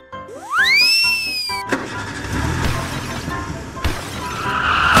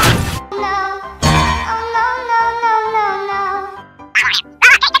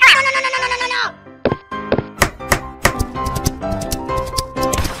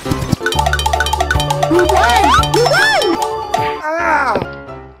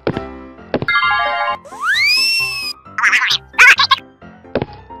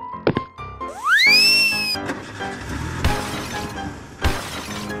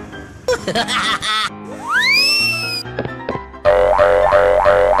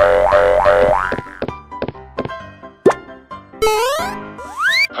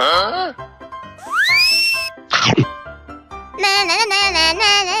 Huh? Na na na na na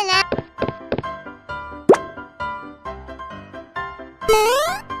na na.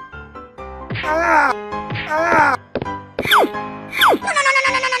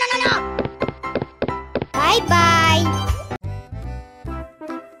 Bye bye.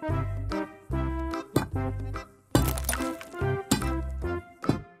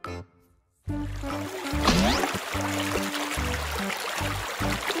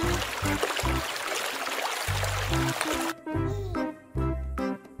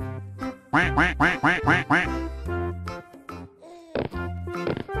 Quack, quack, quack, quack, quack, quack.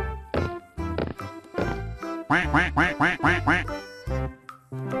 Quack, quack, quack, quack, quack, quack.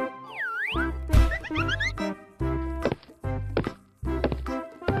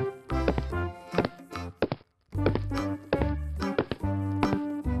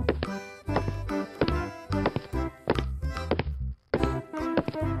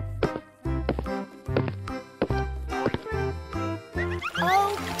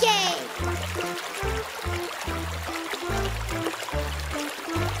 Okay.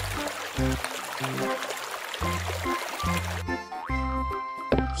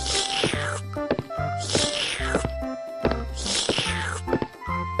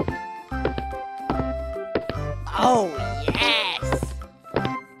 Oh, yes!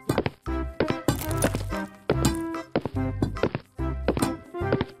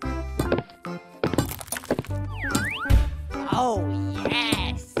 Oh,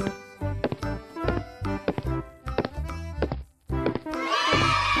 yes!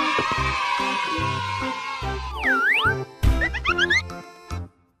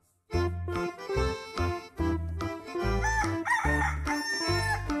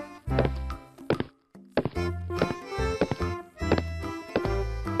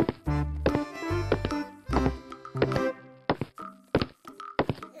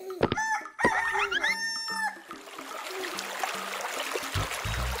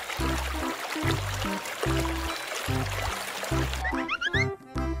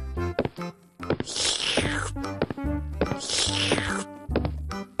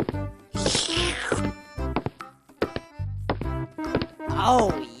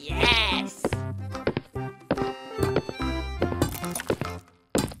 Oh, yes!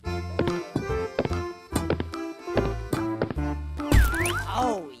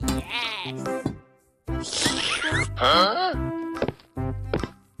 Oh, yes! Huh?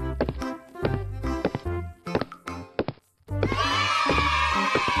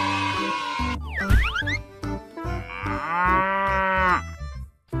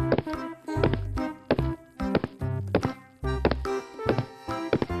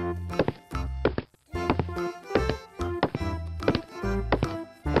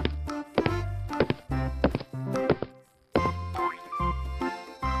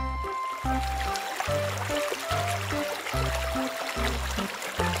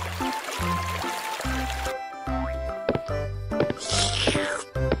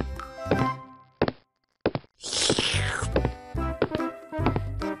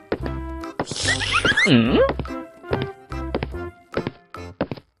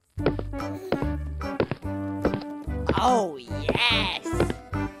 Oh, yes!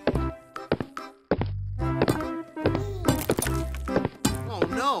 Oh,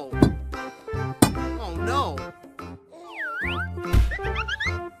 no! Oh, no!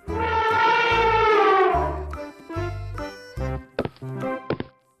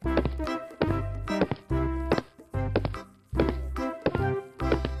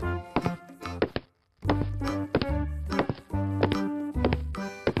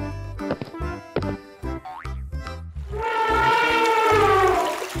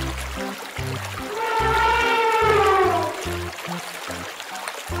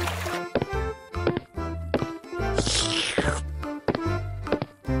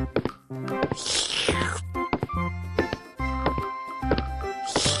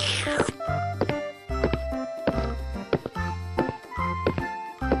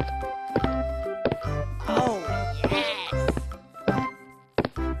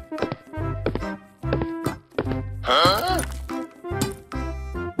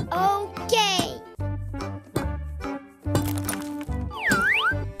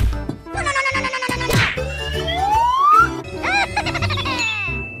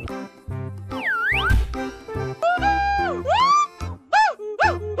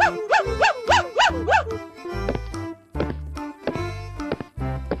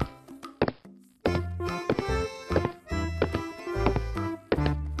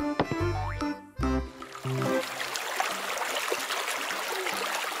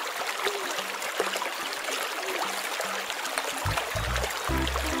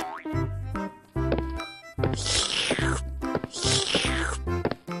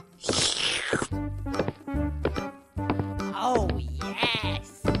 Oh,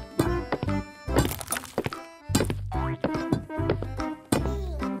 yes!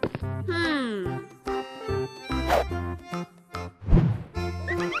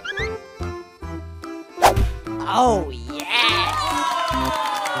 Oh, yes!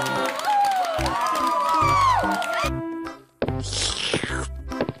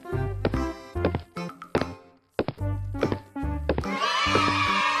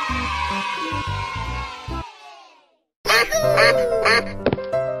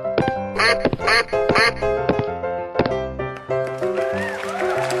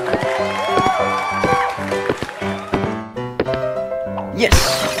 Yes!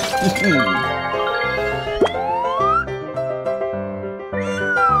 Okay.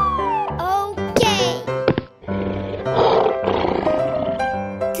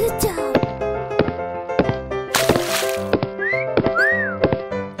 Good job.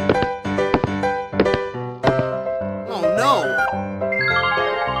 Oh, no!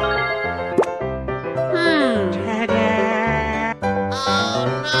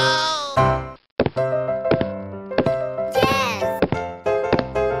 Yes.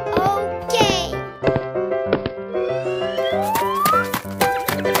 Okay.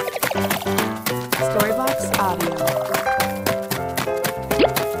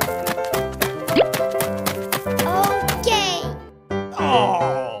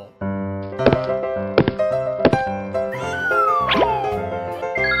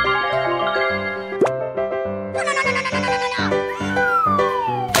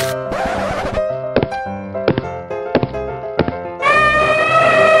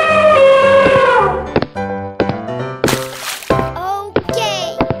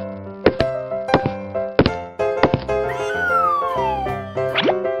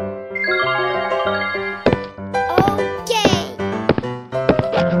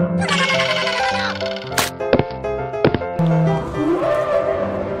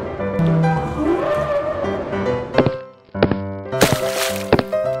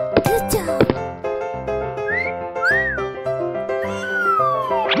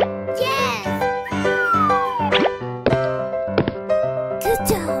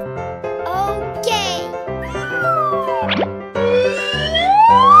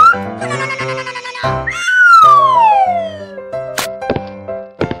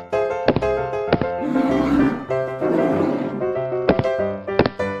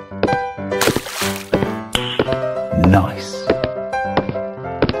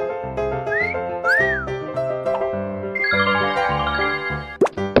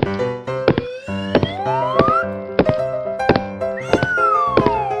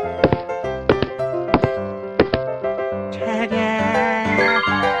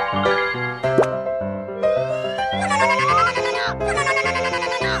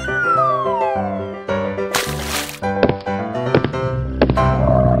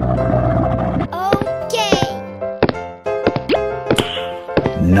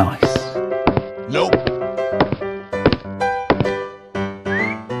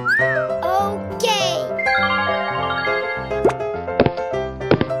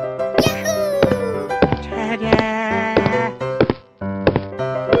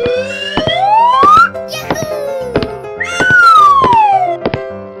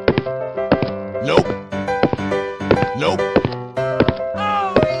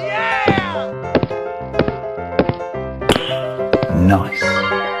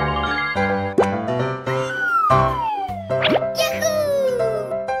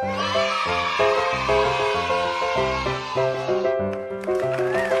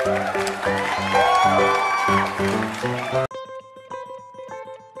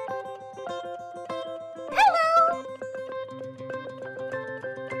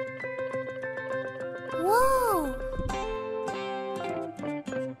 Whoa!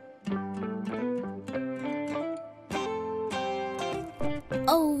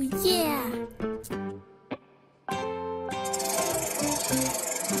 Oh yeah!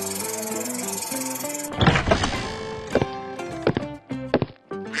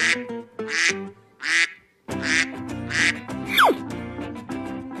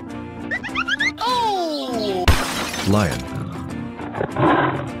 Oh! Lion.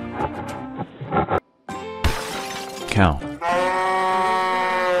 Cow.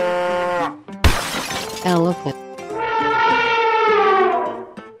 Elephant.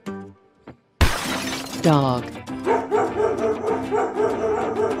 Dog.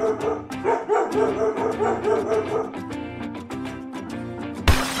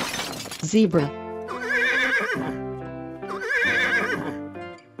 Zebra.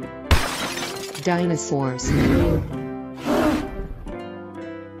 Dinosaurs.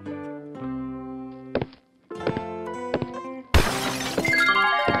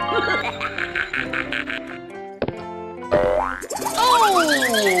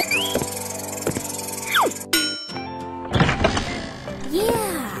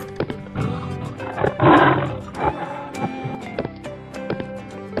 Yeah!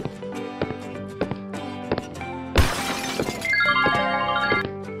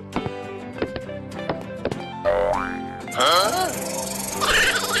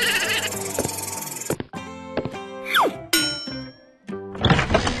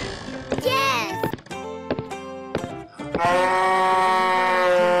 Yes!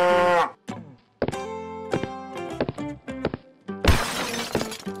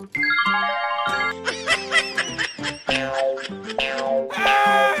 Help me! Oh,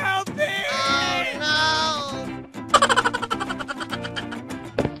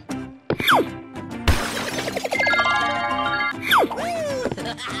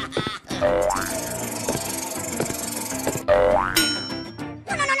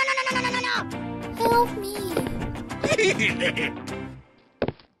 No! Help me!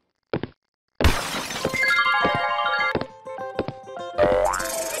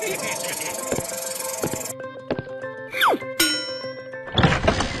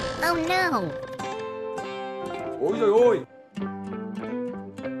 Oh no! Ôi trời ơi.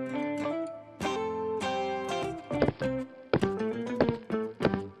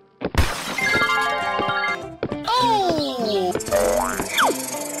 Oh!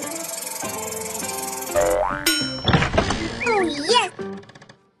 Oh yes!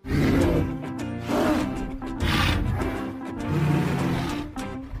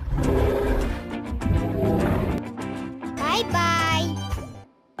 Bye bye!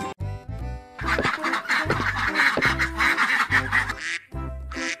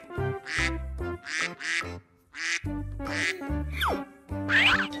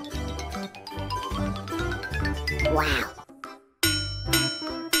 Wow!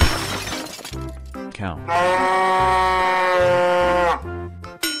 Cow.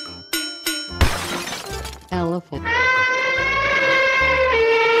 Elephant.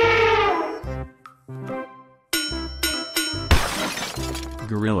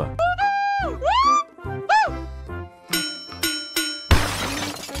 Gorilla.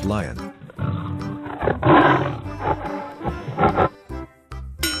 Lion.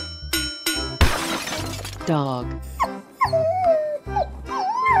 Dog.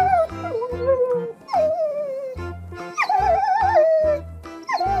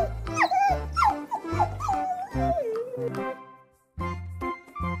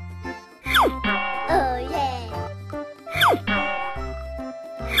 Oh yeah!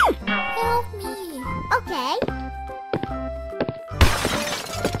 Help me! Okay.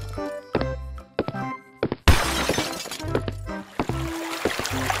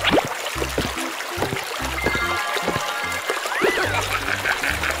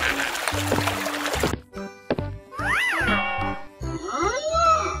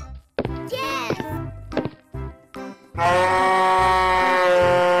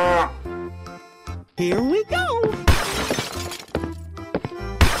 here we go!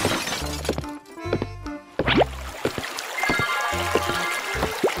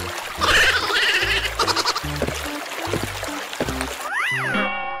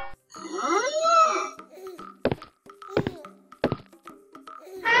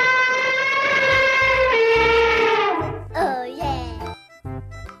 Oh yeah!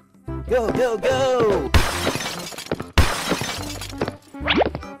 Go, go, go!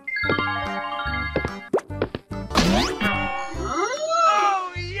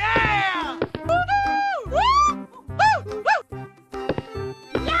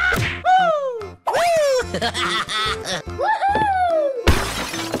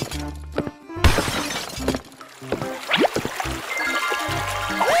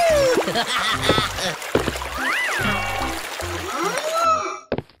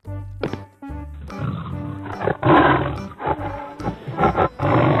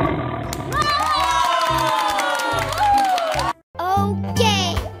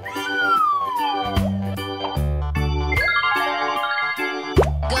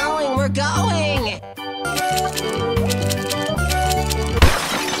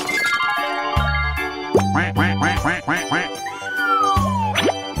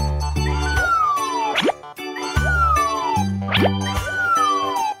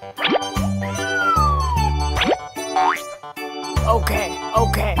 Okay,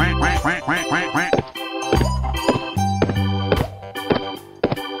 okay.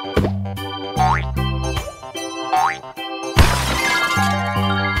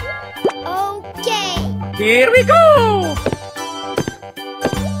 Okay. Here we go!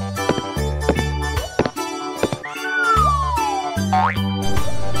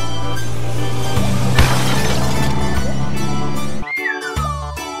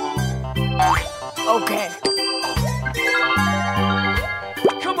 Okay.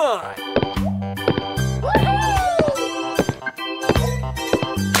 Come on!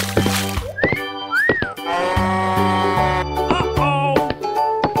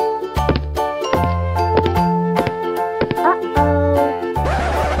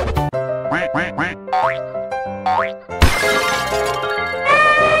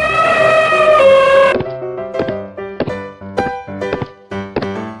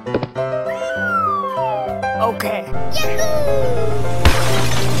 Okay.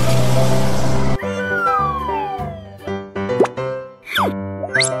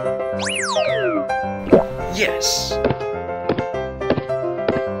 Yes.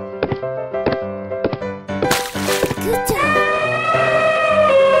 Good job.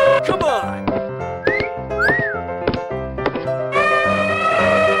 Come on.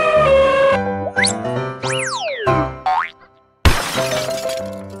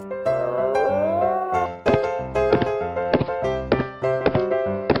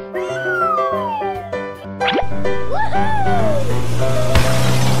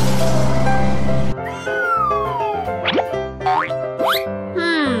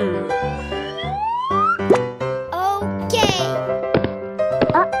 Okay.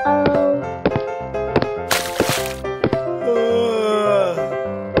 Uh-oh.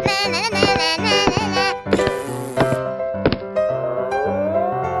 Na na na na na na na.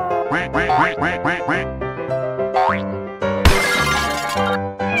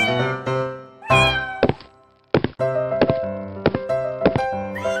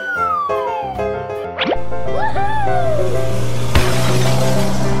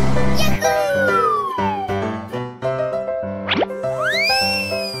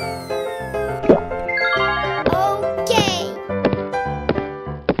 Okay.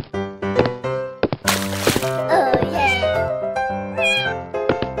 Oh yeah.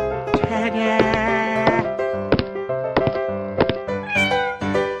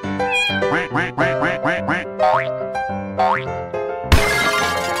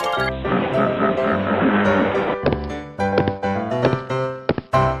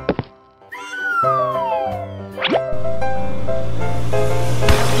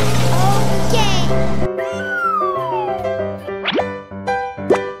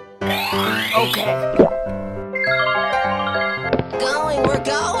 Okay. Going, we're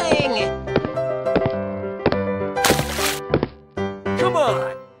going! Come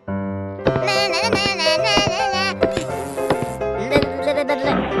on. Na na na na na na na. La la la la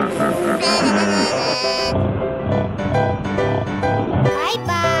la. Na na na na na. Bye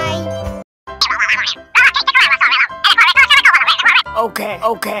bye. Okay,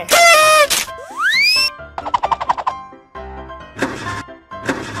 okay.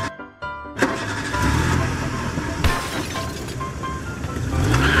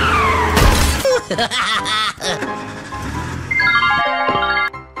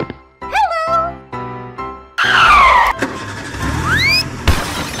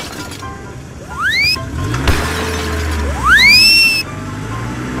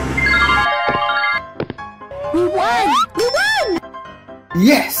 We won! We won!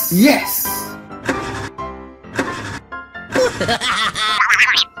 Yes, yes.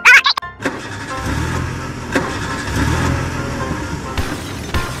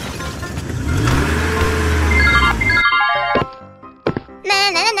 Na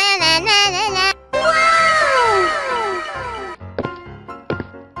na na na na na na. Wow!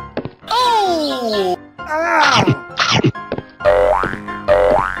 Oh! Ow!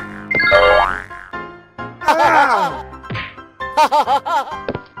 Ow!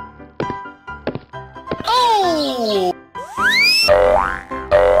 Oh! Ow!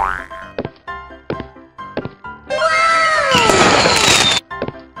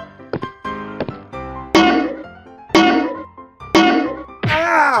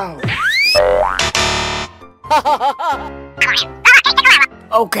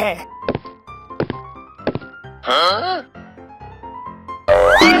 Okay. Huh?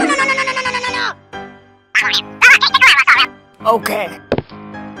 Okay.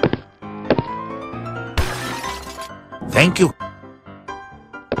 Thank you.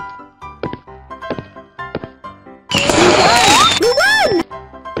 We won!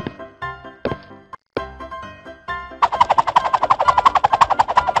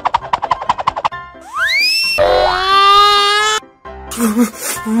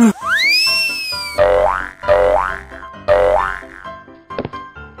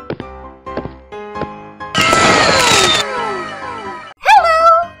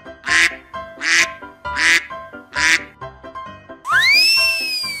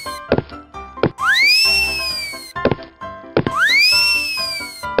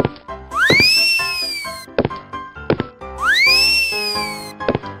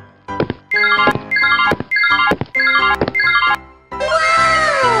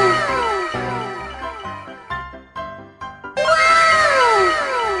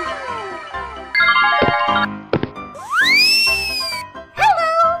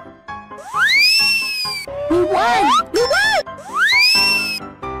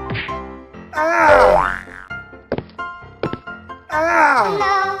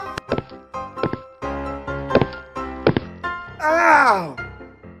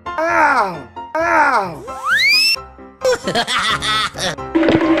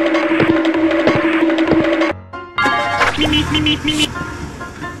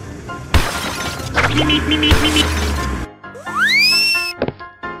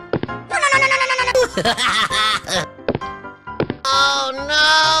 Oh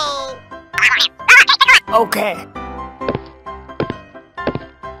no! Okay.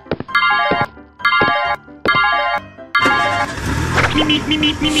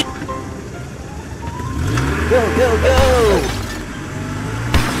 Go, go, go!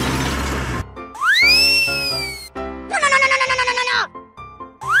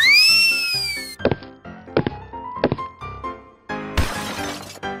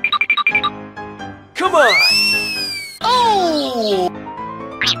 Come on! Oh!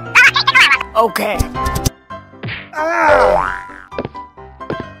 Okay.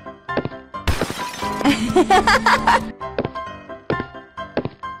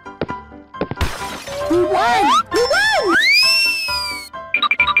 We won! We won!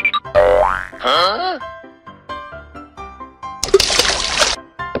 Huh?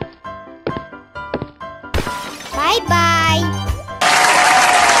 Bye-bye.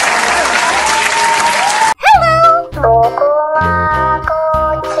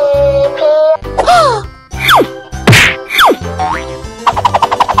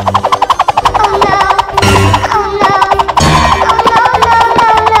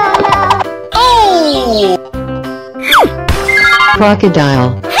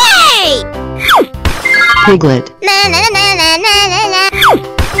 Crocodile. Hey! Piglet. Na na na na na na na.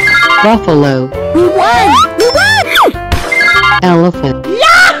 Buffalo. We won! We won! Elephant.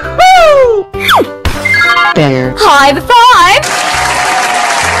 Yahoo! Bear. High five!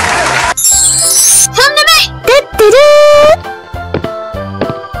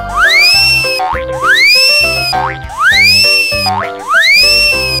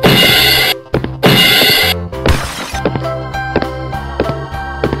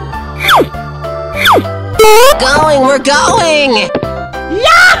 We're going! Yahoo!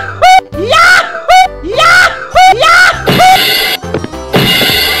 Yahoo! Yahoo! Yahoo!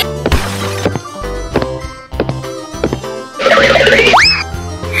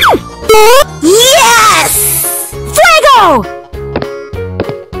 Yes! Fuego!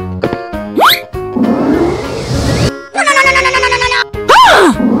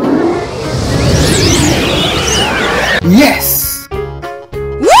 Yes!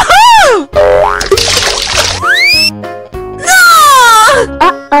 Woohoo!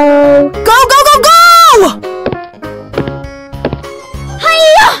 Uh-oh. Go, go, go, go!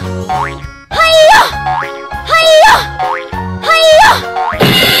 Hiya! Hiya! Hiya! Hiya!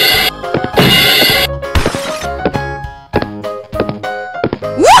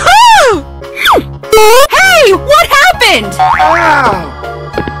 Woohoo! Hey, what happened? Ow!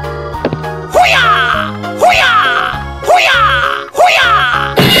 Hoo-yah! Hoo-yah! Hoo-yah!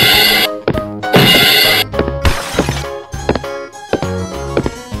 Hoo-yah!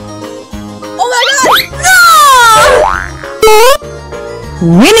 Oh my god! No!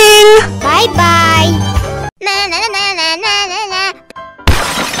 Winning! Bye-bye. Na na na na na na na.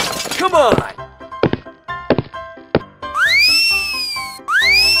 Come on!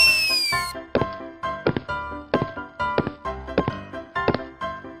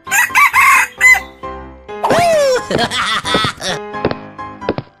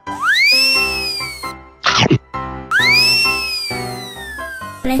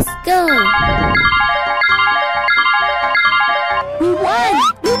 Let's go. We won!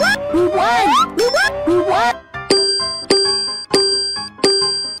 We won! We won! We won! We won!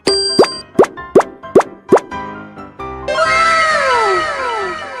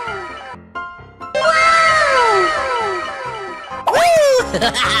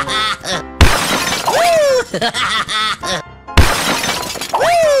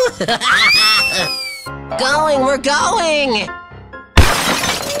 Going, we're going!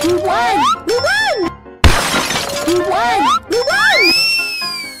 We won! We won! We won! We won!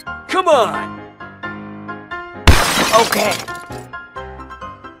 Come on! Okay.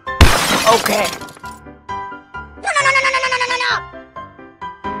 Okay. No, no, no, no, no, no, no, no, no!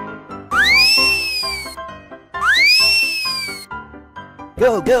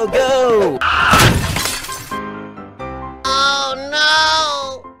 Go, go, go! Oh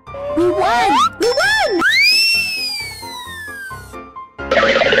no! We won! We won!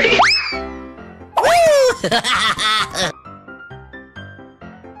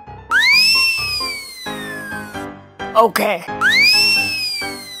 Okay.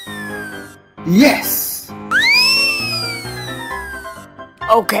 Yes.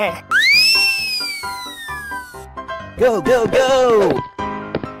 Okay. Go, go, go!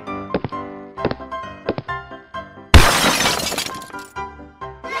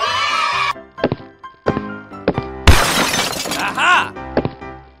 Aha!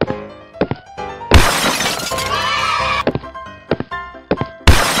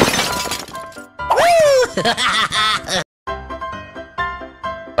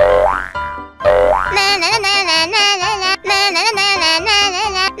 Na na na na na na na na na na na na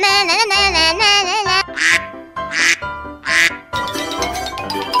na na na na na na.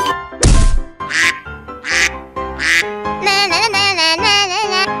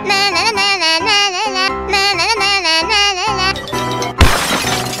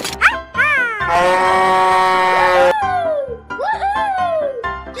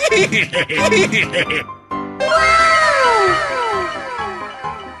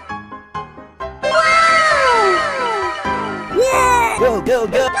 Go, go,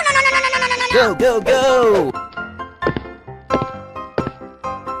 go! Go, go, go!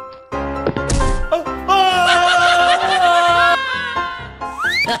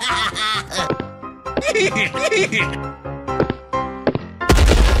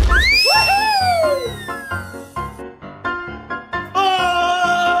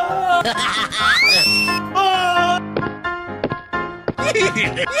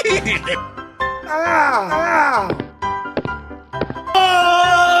 Ah!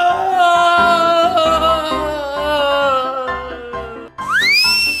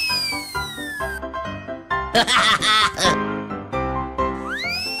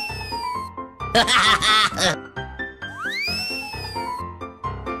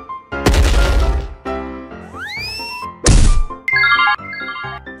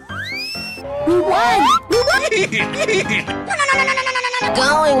 We won! We won!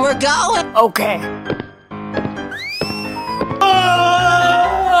 Going, we're going! Okay.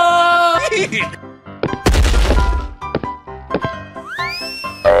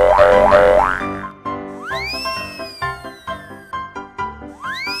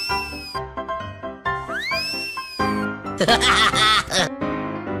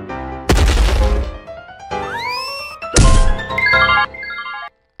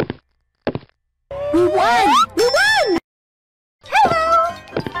 We won! We won!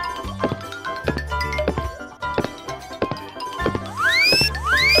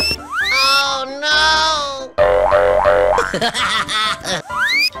 Oh no!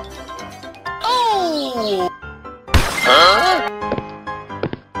 Oh! Huh?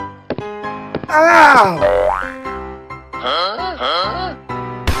 Ow! Huh? Huh?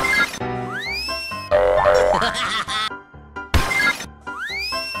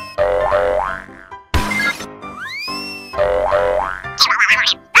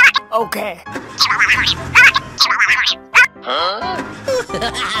 Okay. Huh?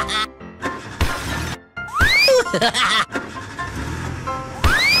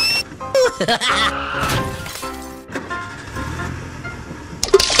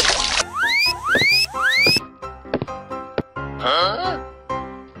 Huh?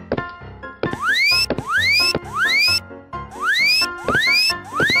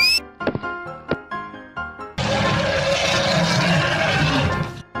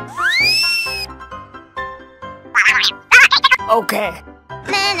 Okay.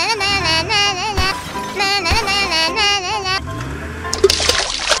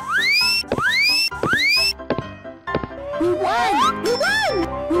 We won! We won!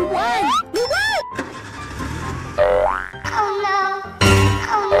 We won! We won! Oh no!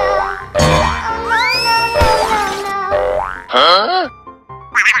 Oh no! Oh no! No! No! No! No! Huh?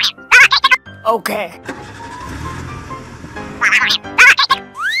 Okay.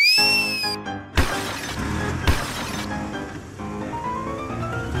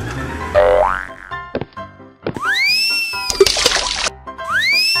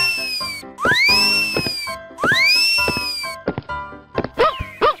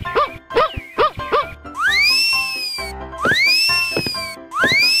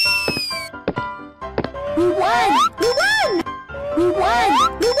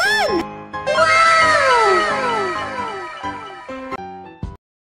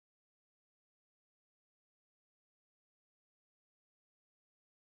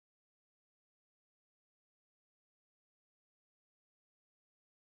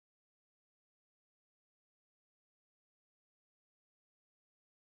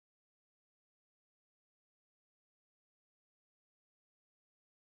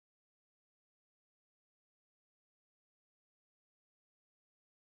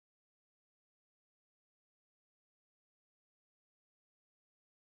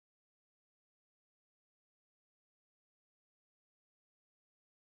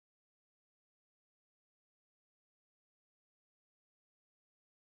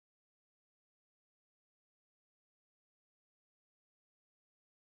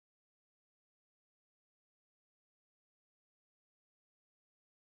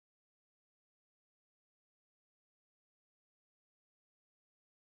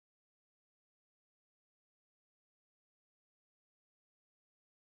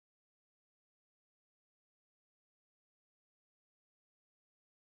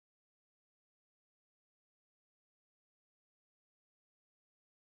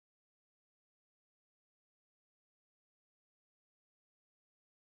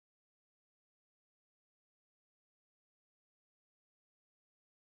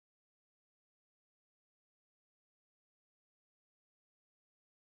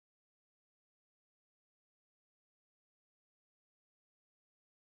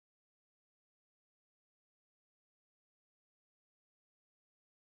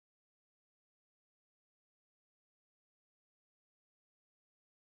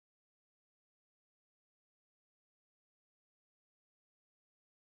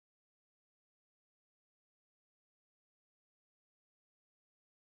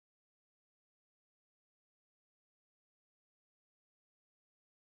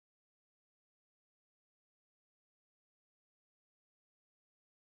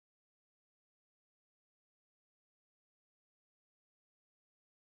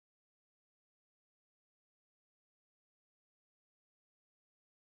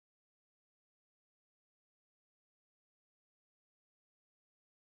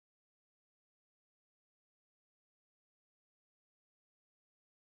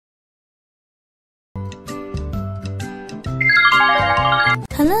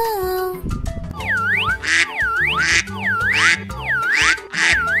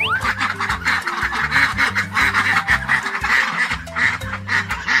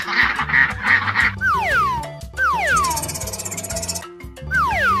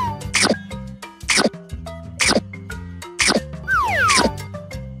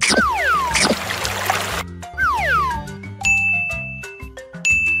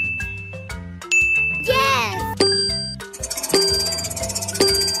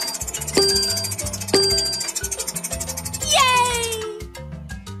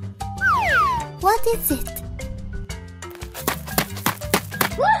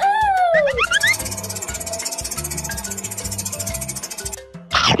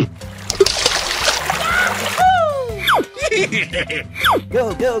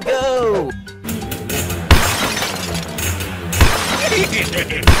 Go, go, go!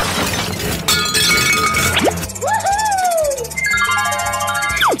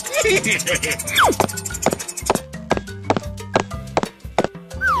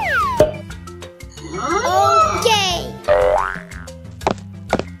 Okay.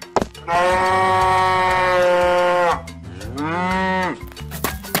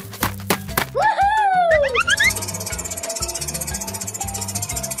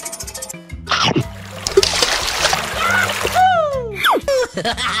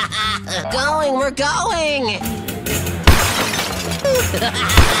 Going, we're going!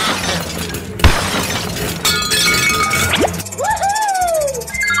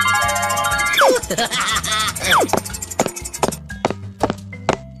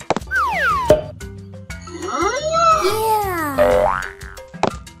 Yeah.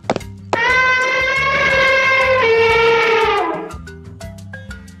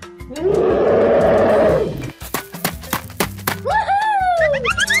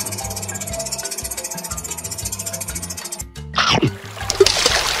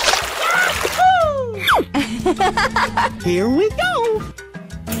 Here we go.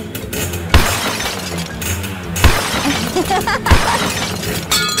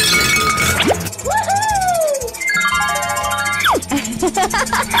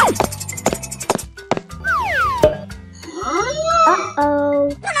 Uh-oh.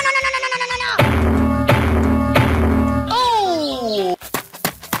 No, no, no, no, no, no, no, no, no. Oh!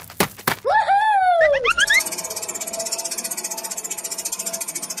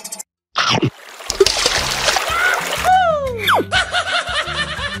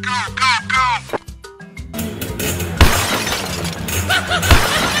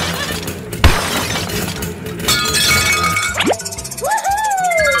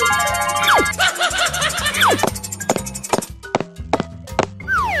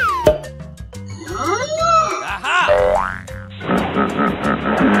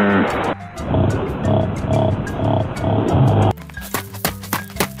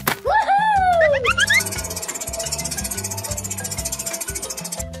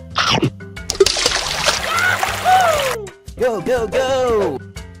 Go, go, go!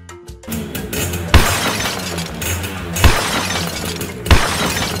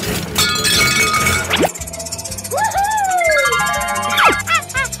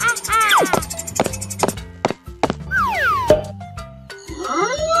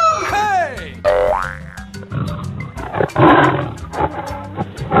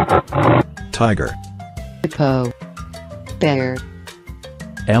 Tiger, hippo, bear,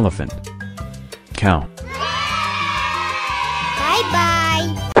 elephant, cow, Bye-bye.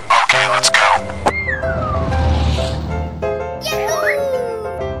 Okay, let's go.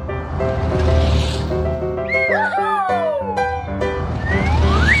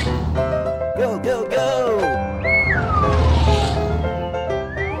 Go, go, go!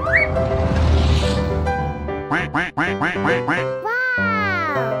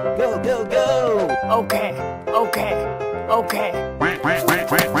 Wow. Go, go, go! Okay, okay, okay.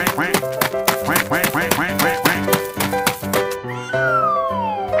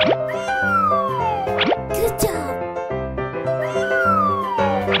 Good job.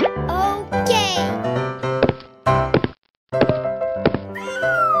 Okay.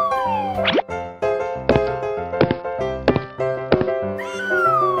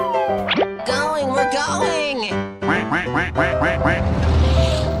 Going, we're going!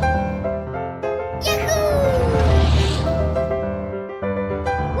 Yahoo!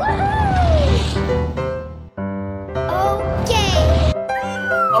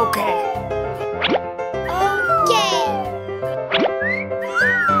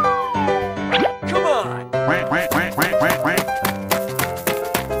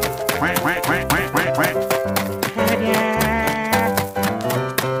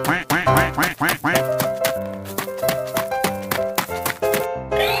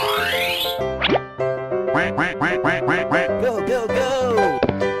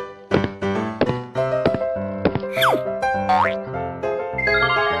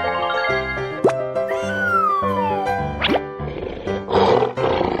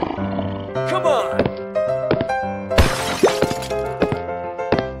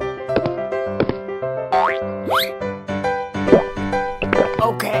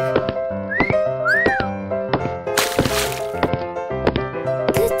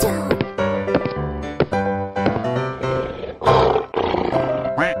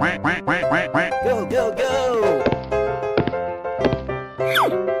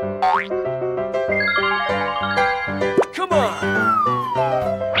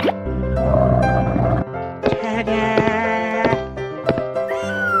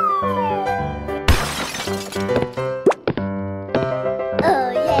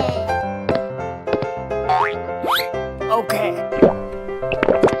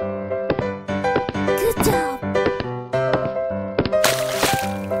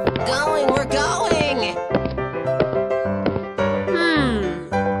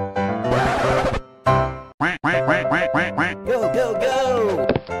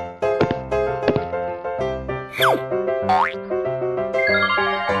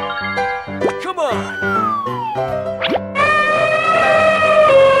 Come on!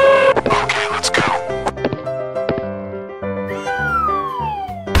 Okay, let's go.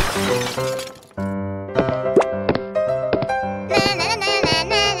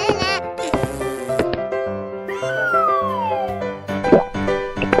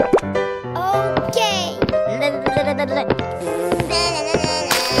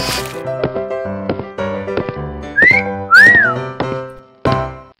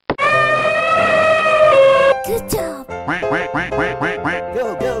 Good job.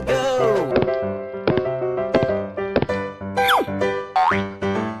 Go, go, go!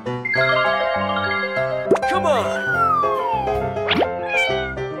 Come on!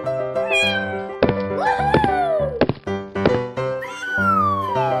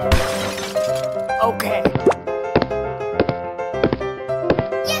 Okay.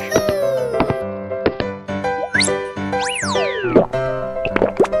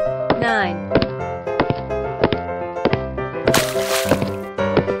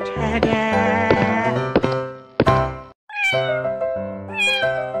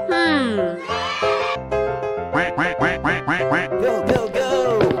 Go, go,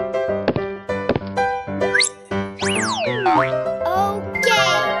 go!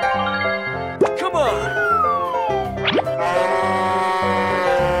 Come on!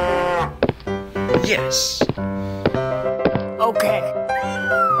 Yes. Okay.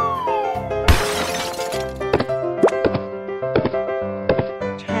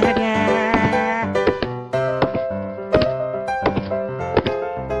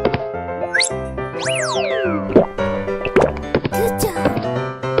 Good job.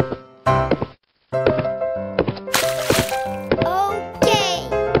 Okay.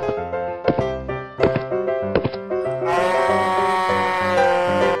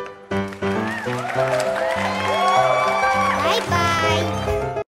 Bye-bye.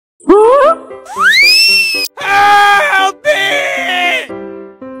 Help me!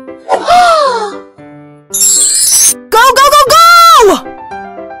 Go, go, go, go!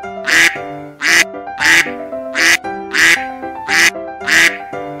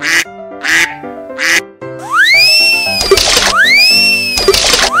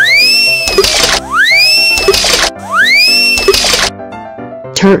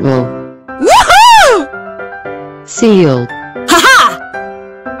 Turtle, Woohoo! seal,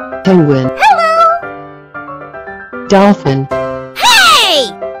 Ha-ha! penguin, dolphin,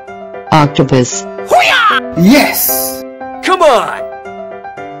 Hey! octopus, Yes. Come on!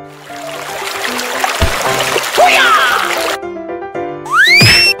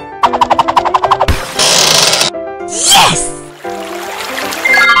 Yes!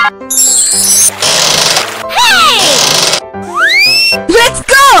 Hey! Let's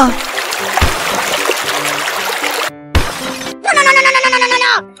go! No, no, no, no, no, no, no, no, no,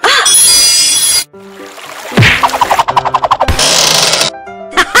 no.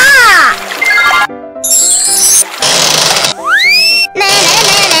 Ha-ha! Na, na,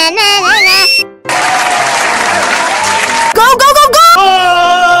 na, na, na, na. Go, go, go, go!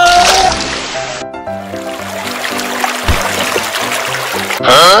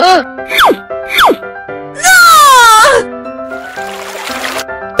 Huh? No!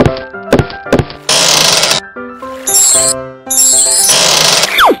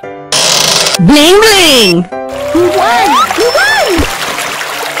 Bling, bling! We won! We won!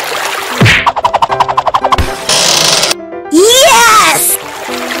 Yes!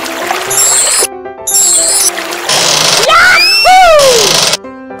 Yahoo!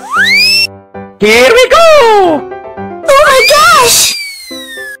 Here we go! Oh my gosh!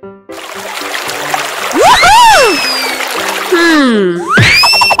 Woohoo!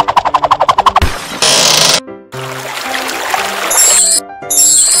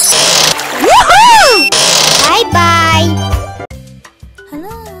 Woohoo! Bye-bye.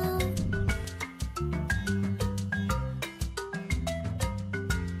 Hello.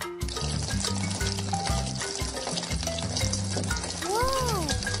 Whoa.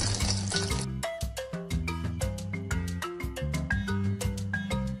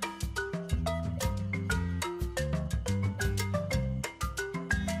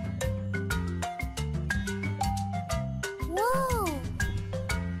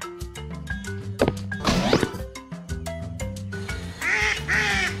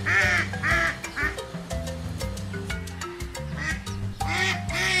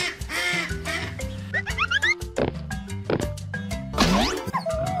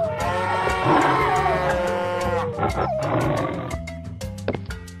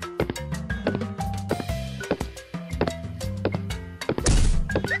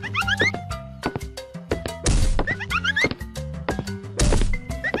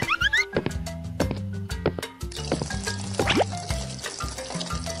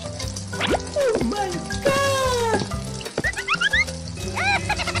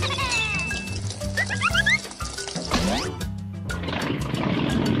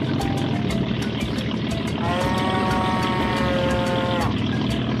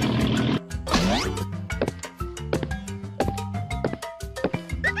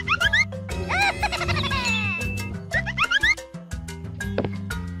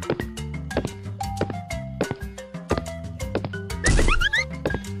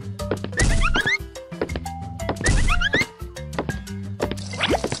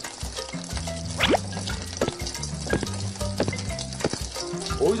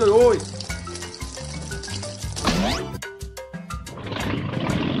 Ôi giời ơi.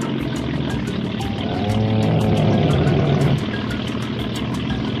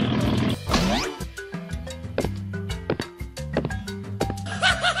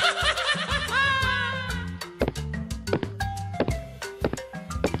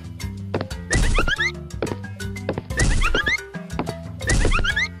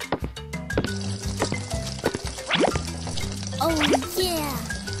 Oh yeah!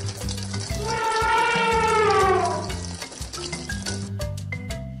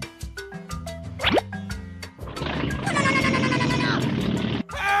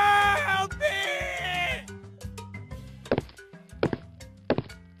 Help me!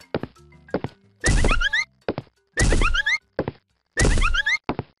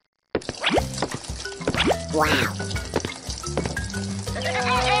 Wow.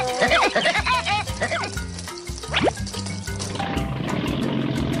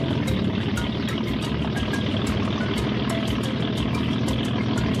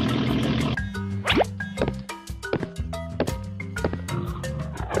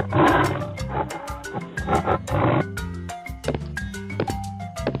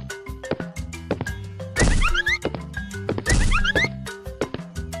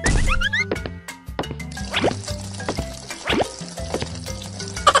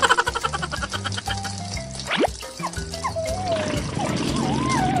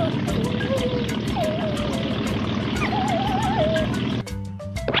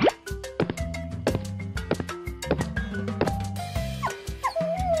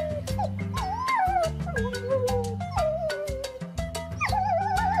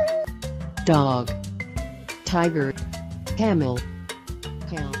 Dog, tiger, camel,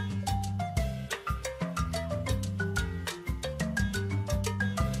 cow.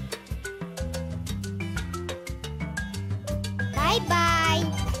 Bye bye.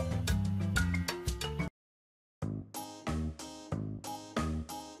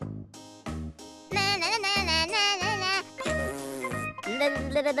 Na na na na na na na na.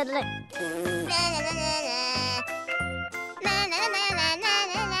 La la la la la. Na na na na na. Na na na na na na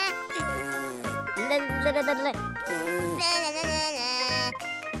na na. La la la la la. Na na na na na.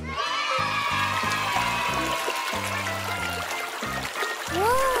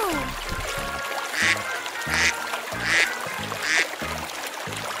 Whoa.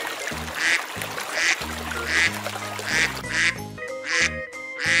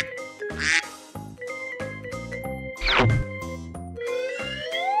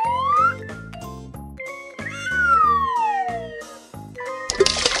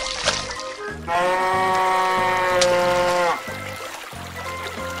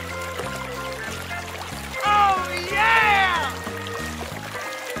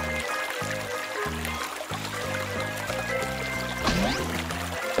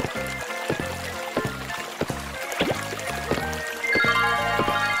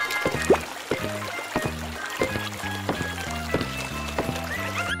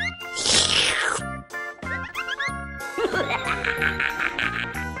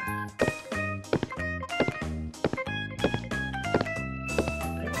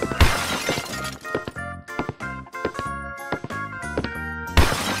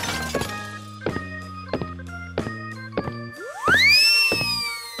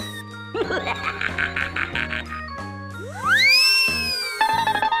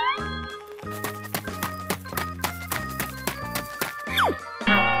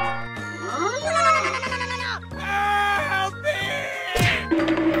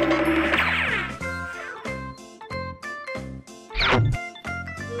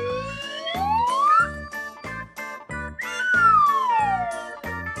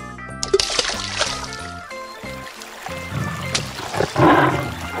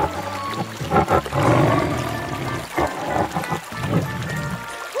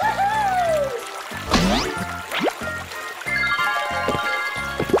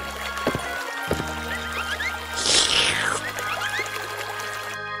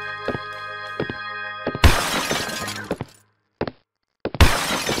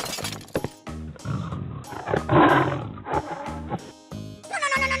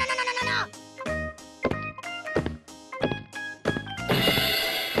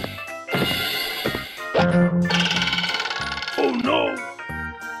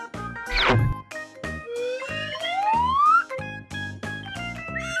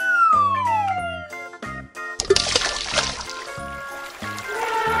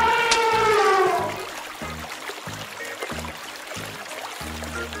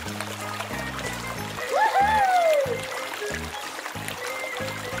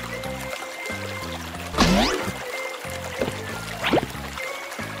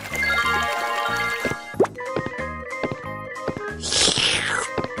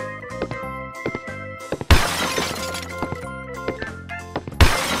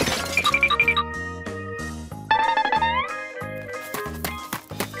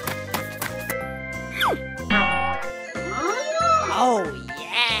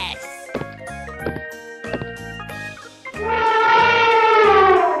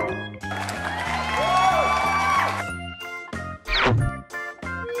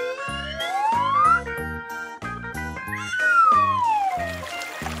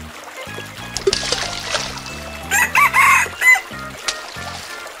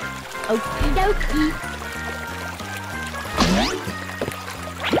 Okie dokie.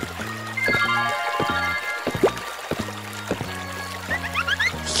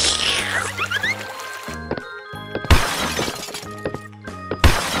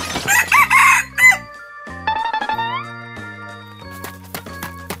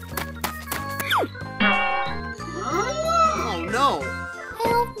 Oh no!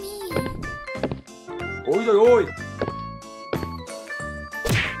 Help me. Ôi trời ơi.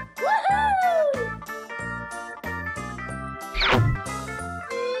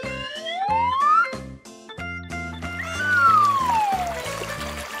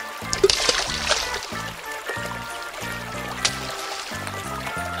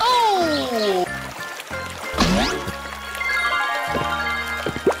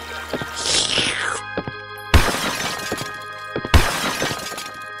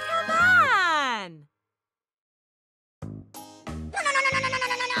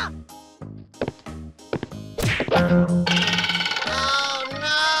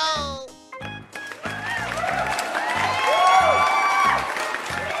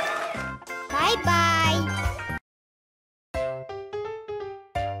 Bye bye.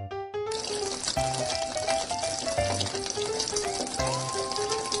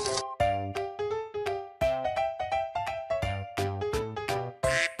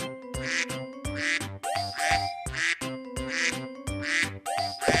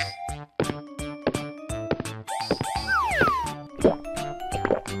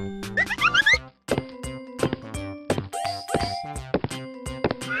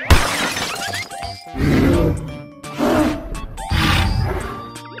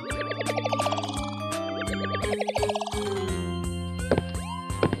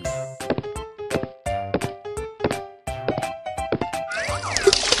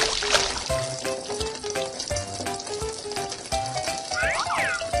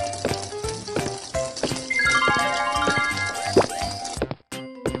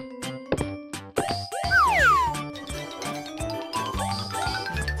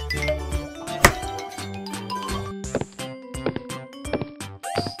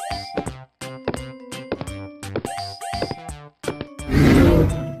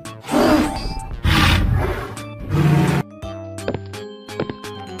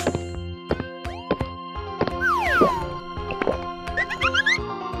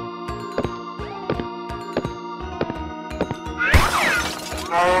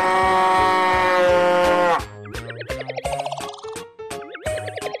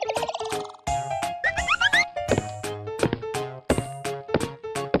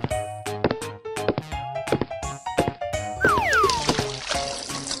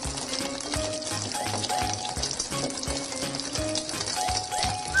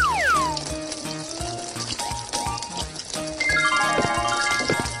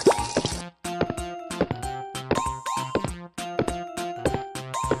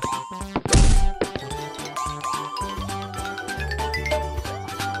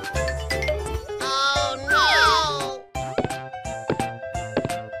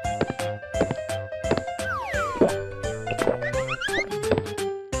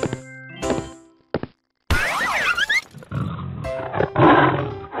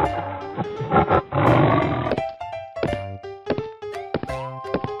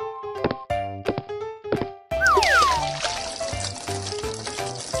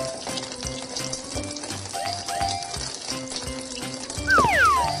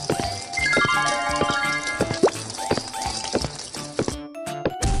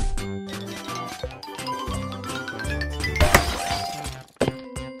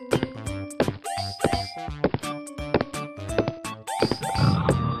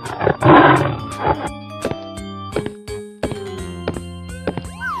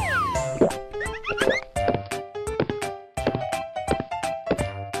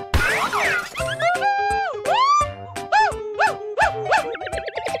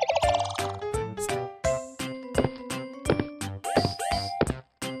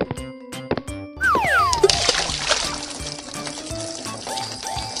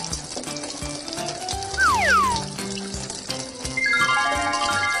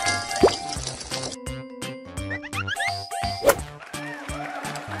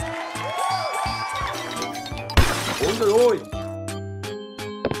 Ôi trời ơi.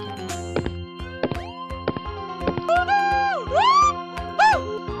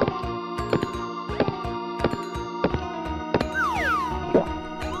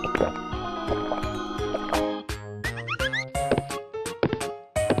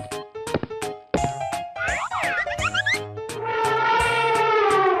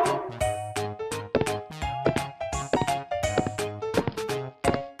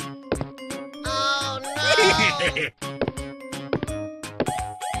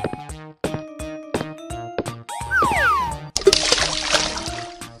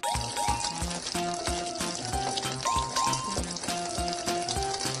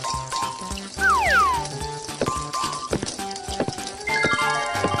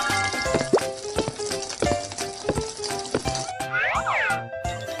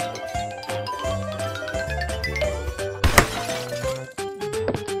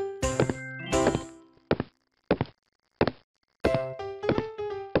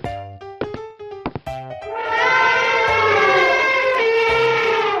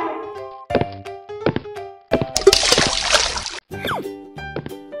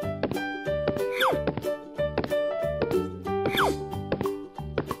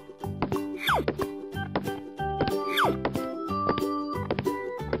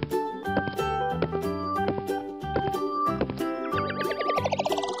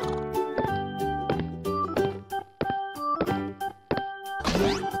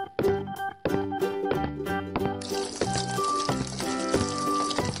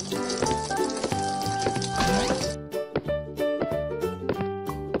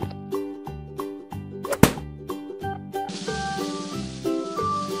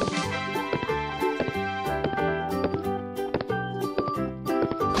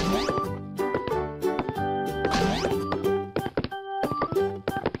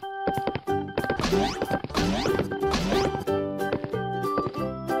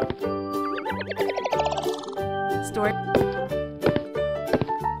 Story.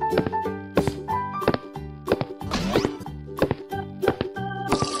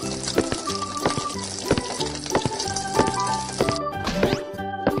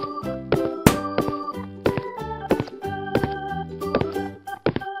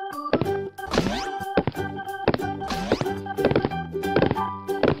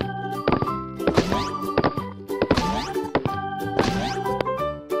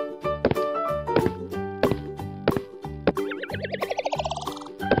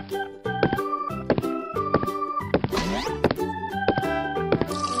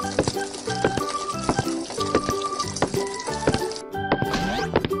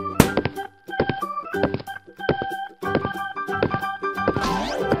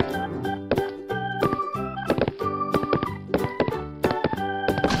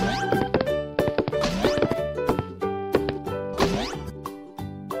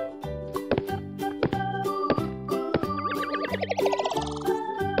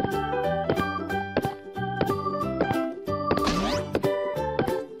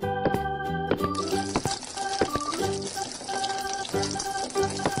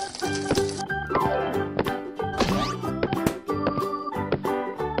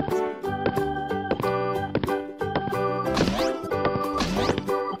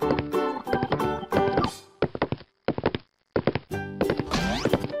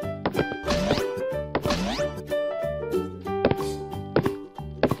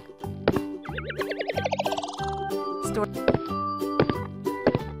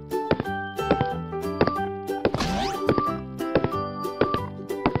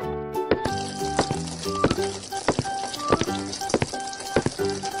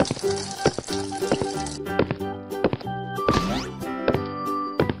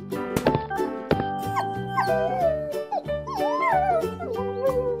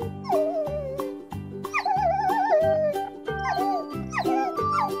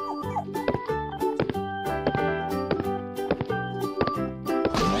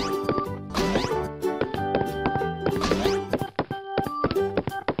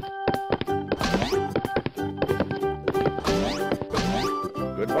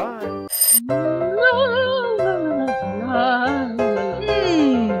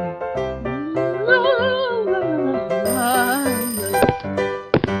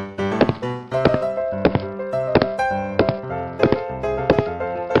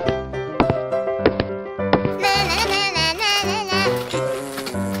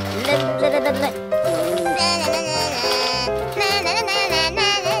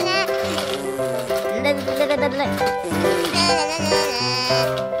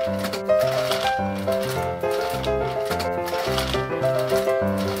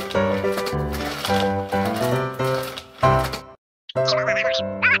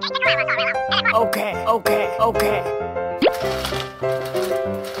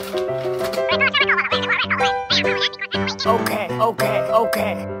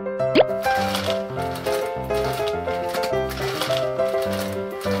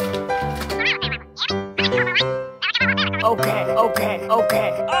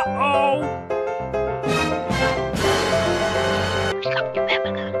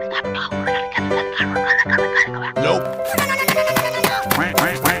 Nope.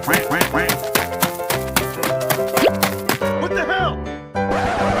 What the hell?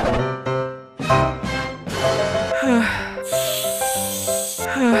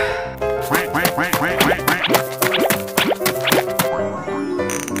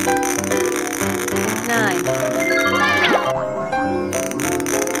 9.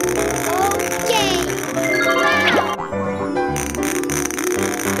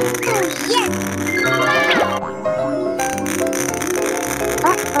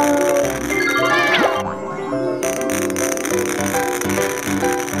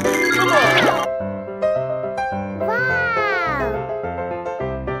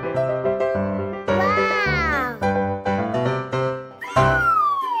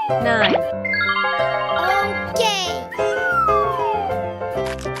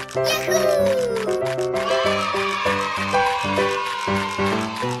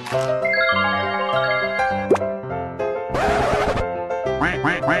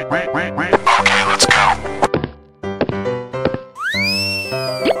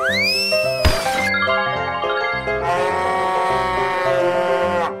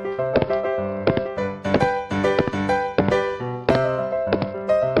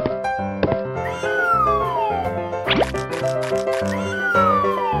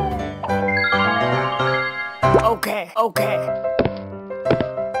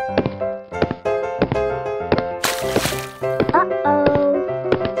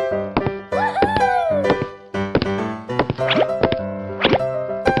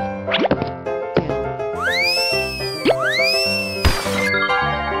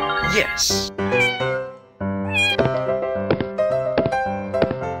 Yes.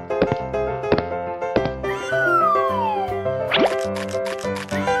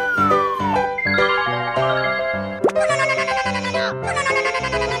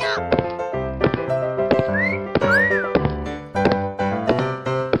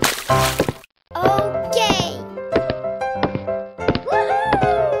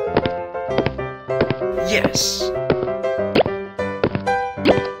 Yes.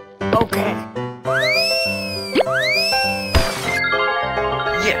 Okay.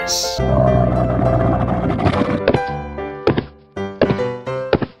 Yes.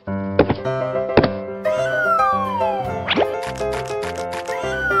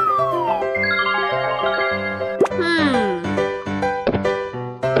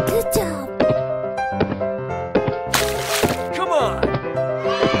 Good job. Come on.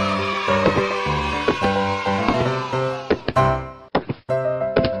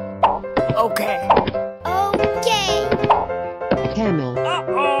 Okay. Okay. Camel.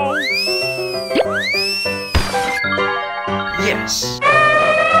 Uh-oh. Yes.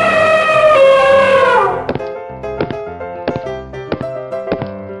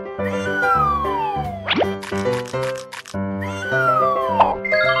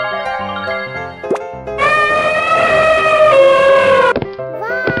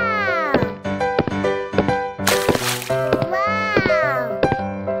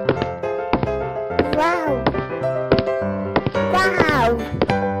 Wow. Wow.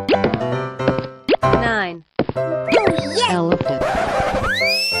 9. Elephant.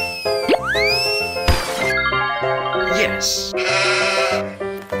 Yes.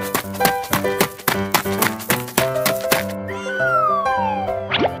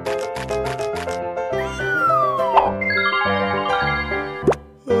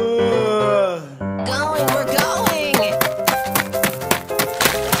 We're going.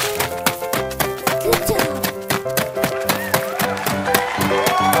 Good job.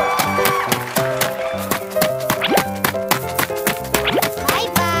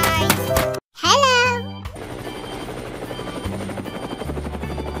 Bye-bye. Hello.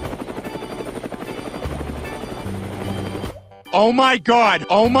 Oh my God!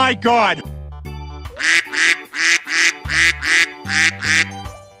 Oh my God!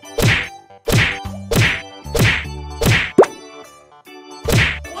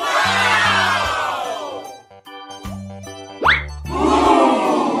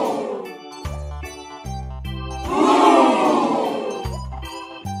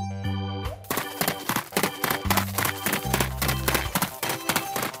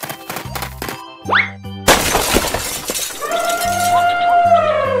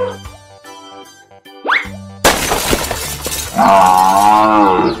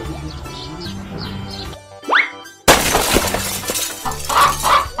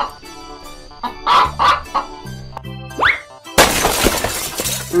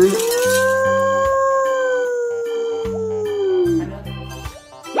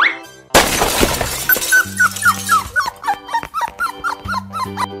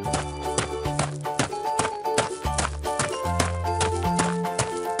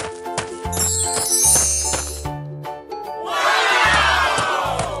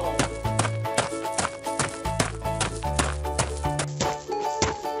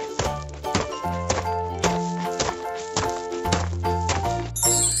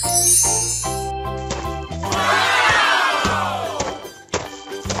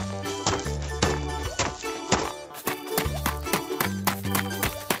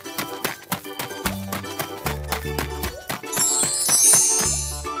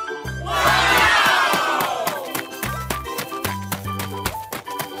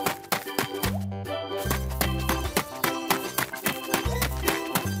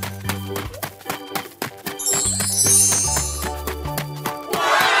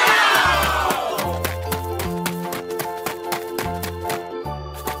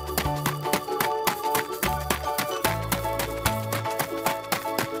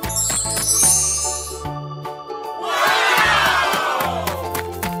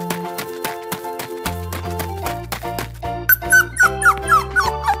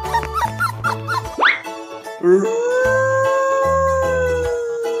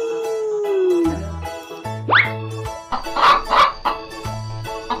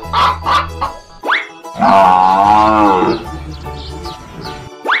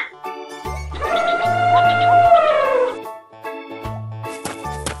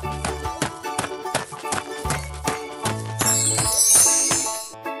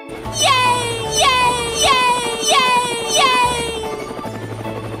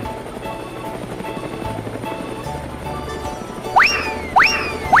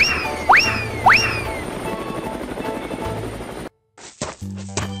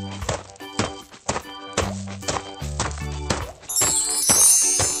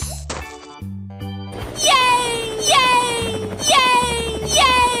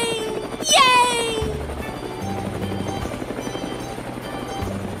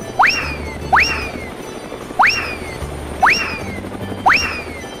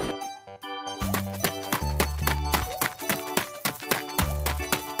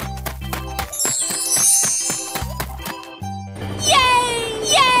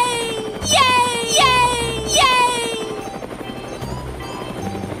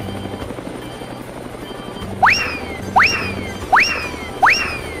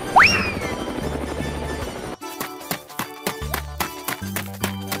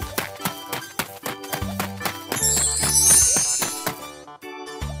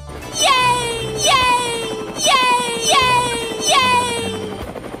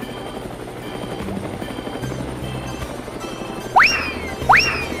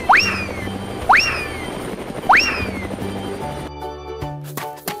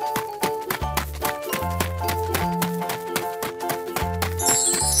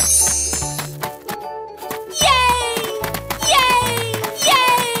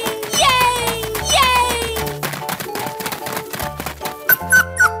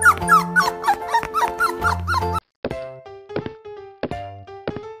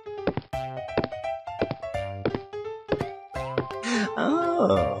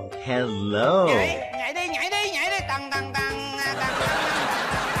 Oh, hello. Nhảy đi, nhảy đi, nhảy đi. Tăng, tăng, tăng, tăng, tăng.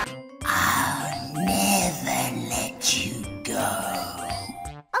 I'll never let you go.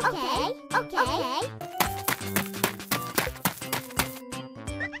 Okay, okay.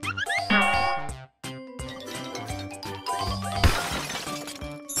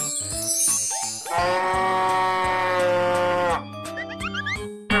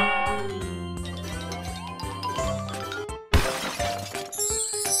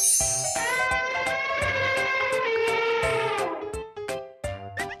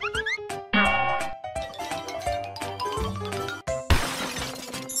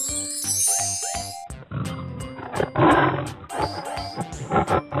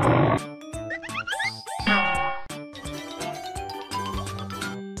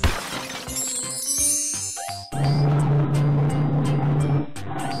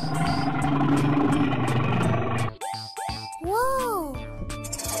 Whoa!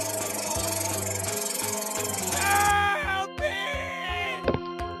 Help me!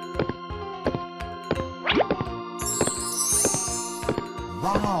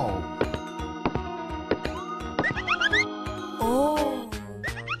 Wow. Oh!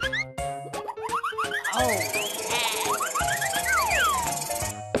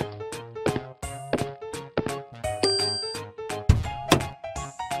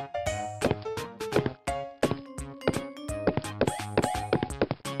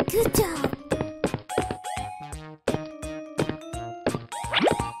 Good job!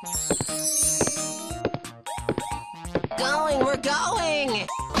 Going, we're going!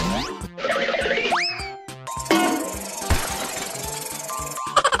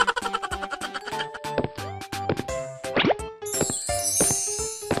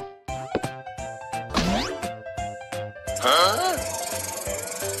 Huh?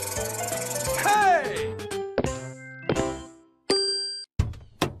 Hey!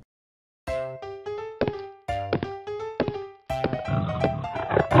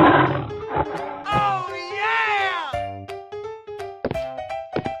 Oh, yeah!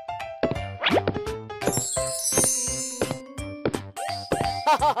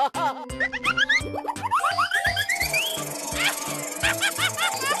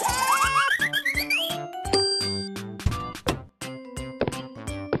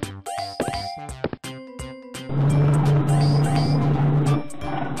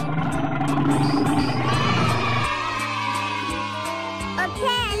 Okay,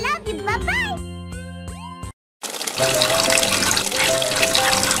 I love you. Bye-bye.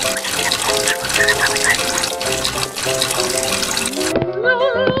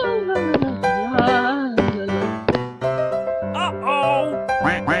 Uh-oh!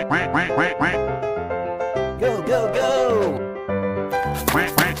 Go, go, go.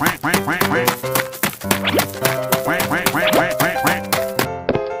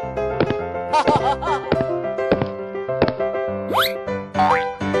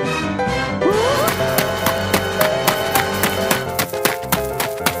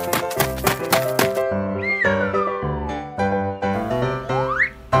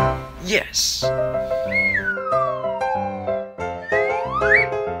 Yes.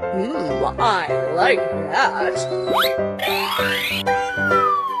 I like that.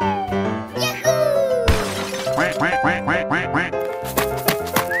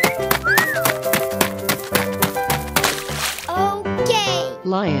 Okay.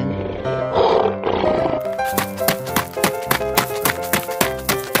 Lion.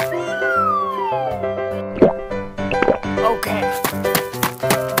 Okay.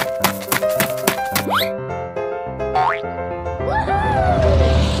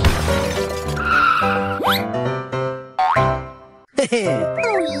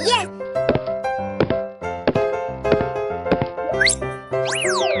 Oh, yes.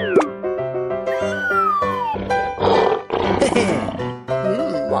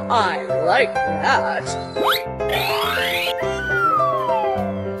 I like that.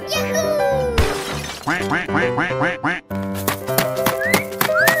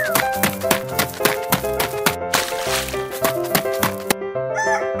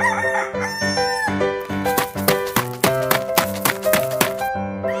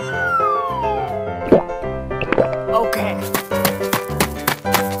 Okay.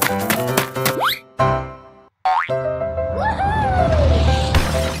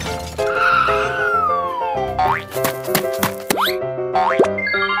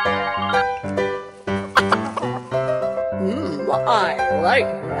 I like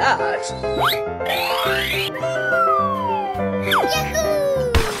that.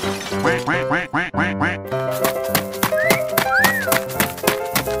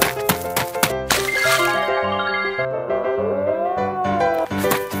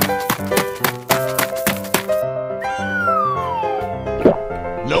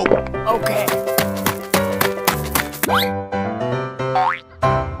 Nope. Okay.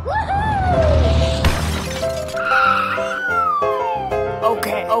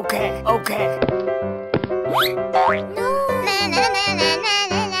 Okay, okay, okay.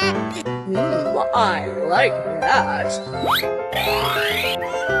 I like that.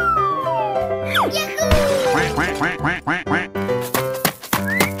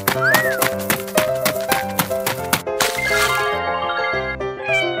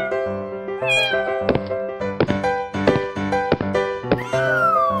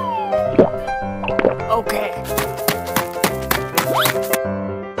 Okay.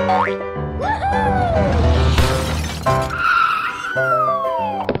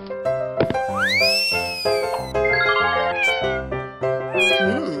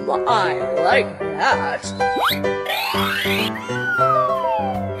 I like that.